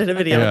 Try Guys did a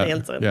video with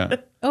Hanson. Yeah.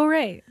 Oh,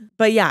 right.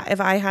 But yeah, if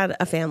I had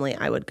a family,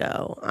 I would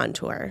go on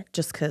tour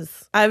just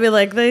because I'd be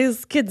like,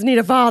 these kids need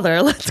a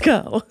father. Let's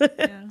go.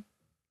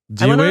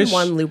 Do I you went wish, on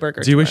one Lou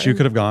Burger Do you wish tour. you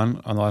could have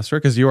gone on the last tour?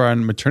 Because you were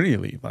on maternity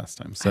leave last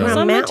time. I was So,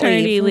 on mat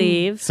maternity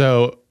leave. leave.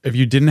 so if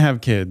you didn't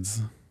have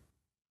kids,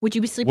 Would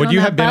you be sleeping would on you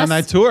that have been on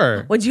bus? that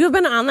tour? Would you have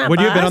been on that Would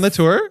bus? you have been on the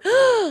tour?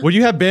 Would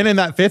you have been in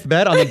that 5th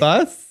bed on the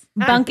bus?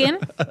 Bunkin'?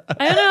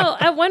 I don't know.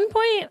 At one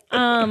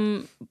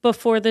point,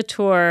 before the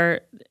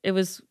tour, it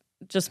was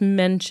just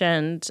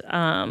mentioned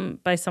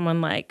by someone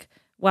like,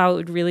 wow, it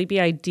would really be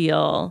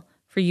ideal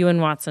for you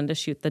and Watson to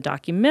shoot the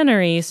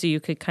documentary so you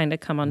could kind of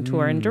come on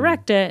tour and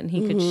direct it and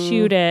he could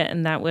shoot it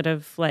and that would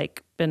have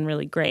like been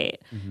really great.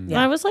 And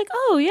I was like,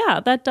 oh yeah,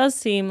 that does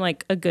seem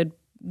like a good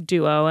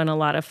duo and a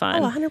lot of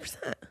fun. Oh,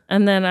 100%.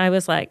 And then I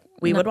was like,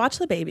 We would watch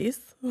the babies.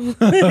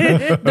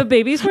 the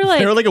babies were like,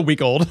 They were like a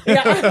week old.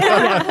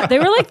 they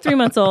were like 3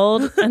 months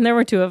old and there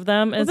were 2 of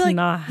them. It's Like,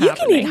 not you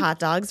happening. can eat hot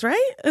dogs,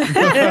 right?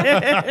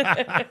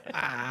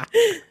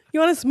 You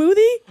want a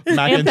smoothie?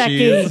 Mac Aunt and Becky.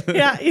 cheese.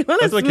 Yeah, you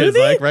want That's a what smoothie? kids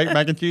like, right?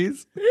 Mac and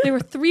cheese. They were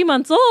 3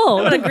 months I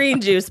old. want a green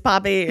juice,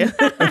 Poppy.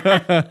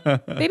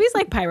 Babies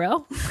like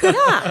pyro.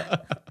 Yeah,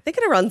 they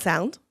could have run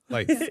sound.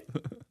 Lights.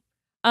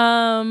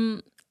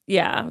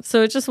 Yeah,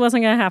 so it just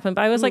wasn't going to happen.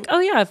 But I was like, oh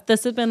yeah, if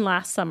this had been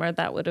last summer,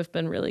 that would have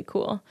been really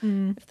cool.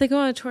 If they go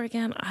on a tour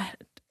again, I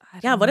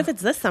Yeah, what if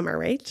it's this summer,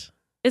 Rach?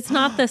 it's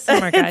not this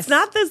summer, guys. It's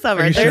not this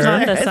summer. Are you There's sure?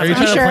 not this Are summer. you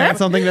trying to Sure? plant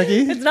something,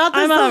 Becky? It's not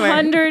this I'm summer.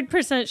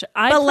 100% sure.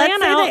 I But let's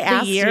plan say they out the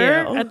asked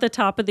year you. at the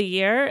top of the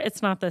year.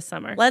 It's not this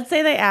summer. Let's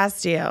say they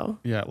asked you.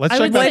 Yeah. Let's I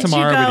check would back let you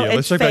tomorrow go. with you. Let's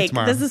It's check back fake.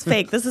 tomorrow. This is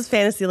fake. This is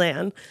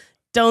Fantasyland.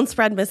 Don't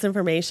spread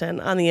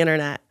misinformation on the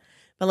internet.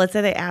 But let's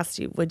say they asked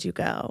you, would you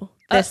go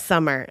this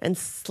summer and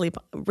sleep?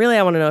 Really,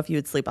 I want to know if you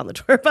would sleep on the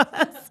tour bus.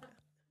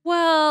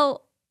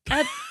 Well,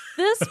 at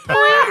this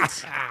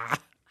point,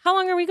 how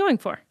long are we going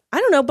for? I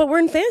don't know, but we're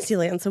in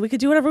Fantasyland, so we could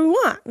do whatever we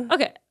want.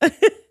 Okay.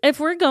 If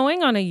we're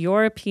going on a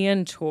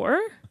European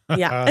tour,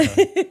 Yeah.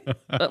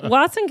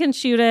 Watson can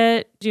shoot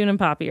it. June and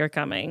Poppy are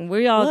coming.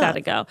 We all got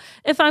to go.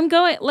 If I'm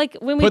going, like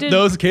when we Put did,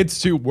 those kids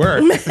to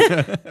work.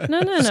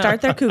 no.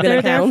 Start their Coogan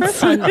They're there for accounts.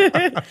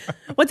 fun.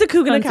 What's a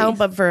Coogan Funsies. account,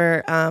 but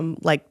for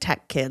like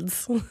tech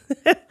kids?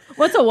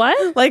 What's a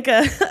what? Like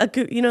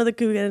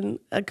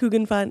the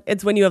Coogan fund.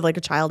 It's when you have like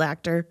a child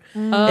actor. It's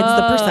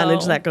the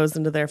percentage that goes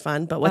into their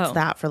fund. But what's Oh.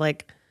 that for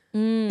like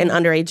an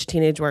underage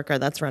teenage worker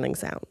that's running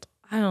sound?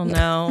 I don't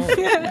know.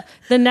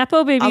 The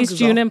Nepo babies,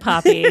 Google. June and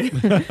Poppy,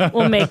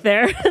 will make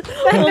their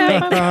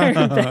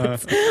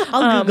bits.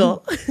 I'll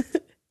Google.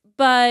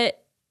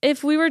 But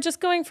if we were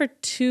just going for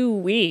 2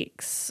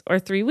 weeks or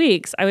 3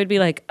 weeks, I would be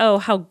like, oh,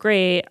 how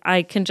great.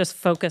 I can just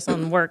focus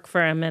on work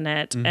for a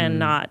minute and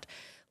not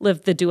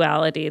live the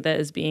duality that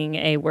is being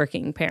a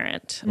working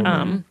parent,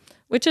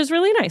 which is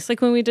really nice.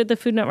 Like when we did the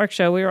Food Network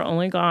show, we were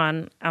only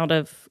gone out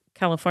of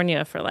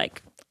California for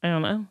like, I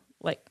don't know,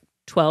 like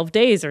 12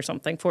 days or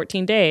something,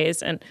 14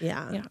 days. And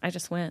Yeah. I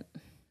just went.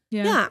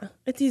 Yeah.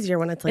 It's easier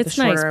when it's like It's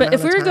a shorter nice. But if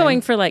we amount were of time.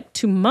 going for like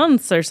 2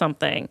 months or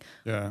something,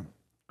 Yeah.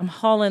 I'm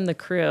hauling the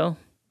crew.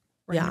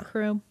 Yeah.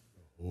 Crew.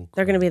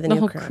 They're going to be the The new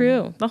whole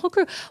crew. The whole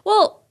crew.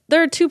 Well,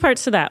 there are 2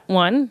 parts to that.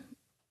 One,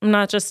 I'm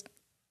not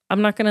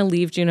going to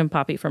leave June and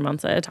Poppy for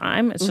months at a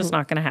time. It's just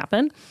not going to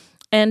happen.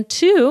 And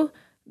 2,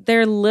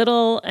 they're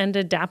little and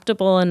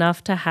adaptable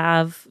enough to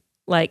have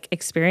like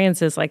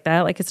experiences like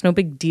that. Like it's no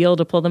big deal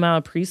to pull them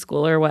out of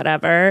preschool or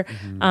whatever.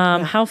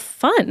 How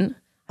fun.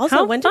 Also,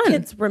 How when fun. do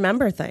kids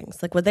remember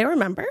things? Like, would they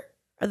remember?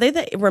 Are they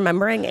the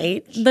remembering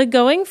age? The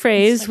going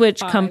phrase, like which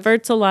 5.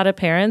 comforts a lot of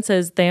parents,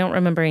 is they don't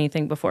remember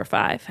anything before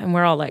 5. And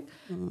we're all like,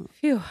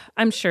 phew.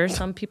 I'm sure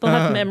some people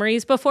have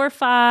memories before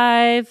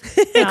 5.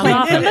 Sound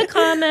off in the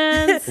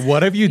comments.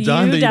 What have you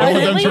done You that you don't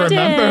want them to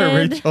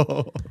remember,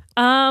 definitely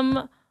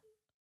Rachel?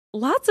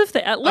 Lots of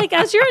things. Like,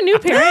 as you're a new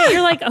parent,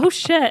 you're like, oh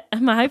shit,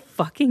 am I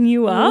fucking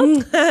you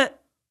up?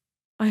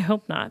 I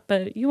hope not,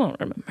 but you won't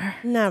remember.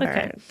 Never.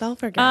 Okay. They'll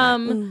forget.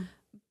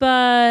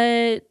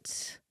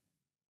 But,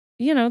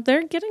 you know,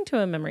 they're getting to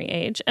a memory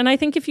age. And I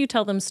think if you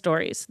tell them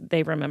stories,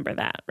 they remember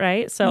that,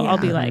 right? So I'll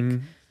be like,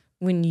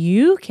 when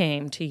you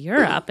came to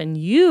Europe and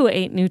you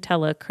ate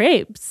Nutella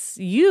crepes,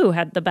 you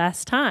had the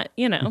best time,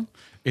 you know.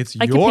 It's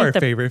I could your paint the-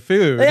 favorite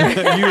food.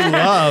 You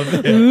love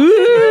it.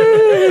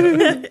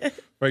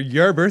 For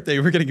your birthday,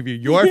 we're going to give you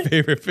your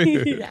favorite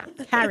food.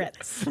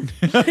 Carrots.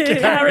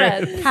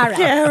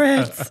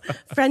 Carrots.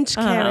 French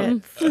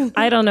carrots.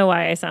 I don't know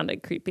why I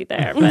sounded creepy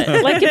there,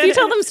 but like if you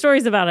tell them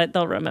stories about it,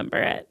 they'll remember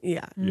it.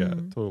 Yeah. Yeah,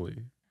 totally.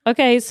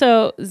 Okay,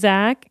 so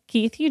Zach,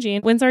 Keith,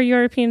 Eugene, when's our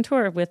European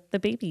tour with the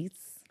babies?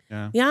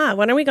 Yeah.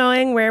 When are we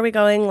going? Where are we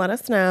going? Let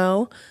us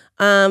know.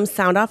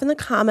 Sound off in the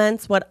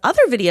comments what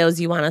other videos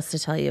you want us to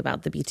tell you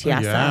about the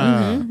BTSM.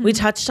 Yeah. We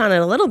touched on it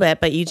a little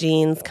bit, but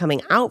Eugene's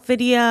coming out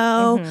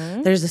video.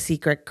 There's a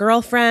secret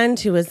girlfriend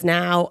who is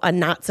now a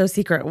not so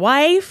secret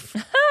wife.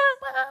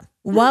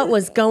 What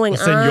was going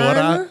Senora?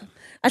 on?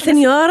 A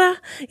senora?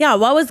 Yeah,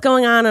 what was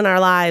going on in our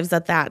lives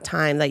at that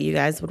time that you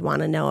guys would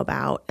want to know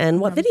about? And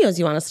what videos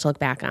you want us to look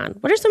back on?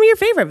 What are some of your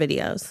favorite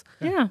videos?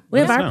 Yeah. We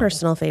have us our know.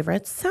 personal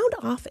favorites. Sound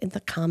off in the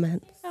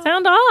comments.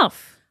 Sound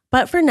off.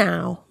 But for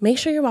now, make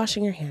sure you're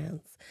washing your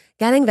hands,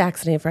 getting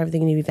vaccinated for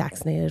everything you need to be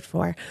vaccinated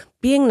for,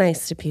 being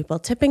nice to people,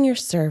 tipping your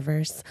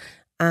servers,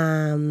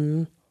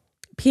 peeing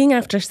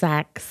after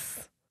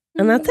sex.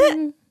 And that's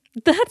it.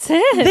 That's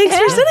it. Thanks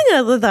for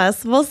sitting with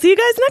us. We'll see you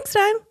guys next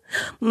time.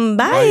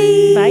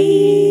 Bye.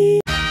 Bye.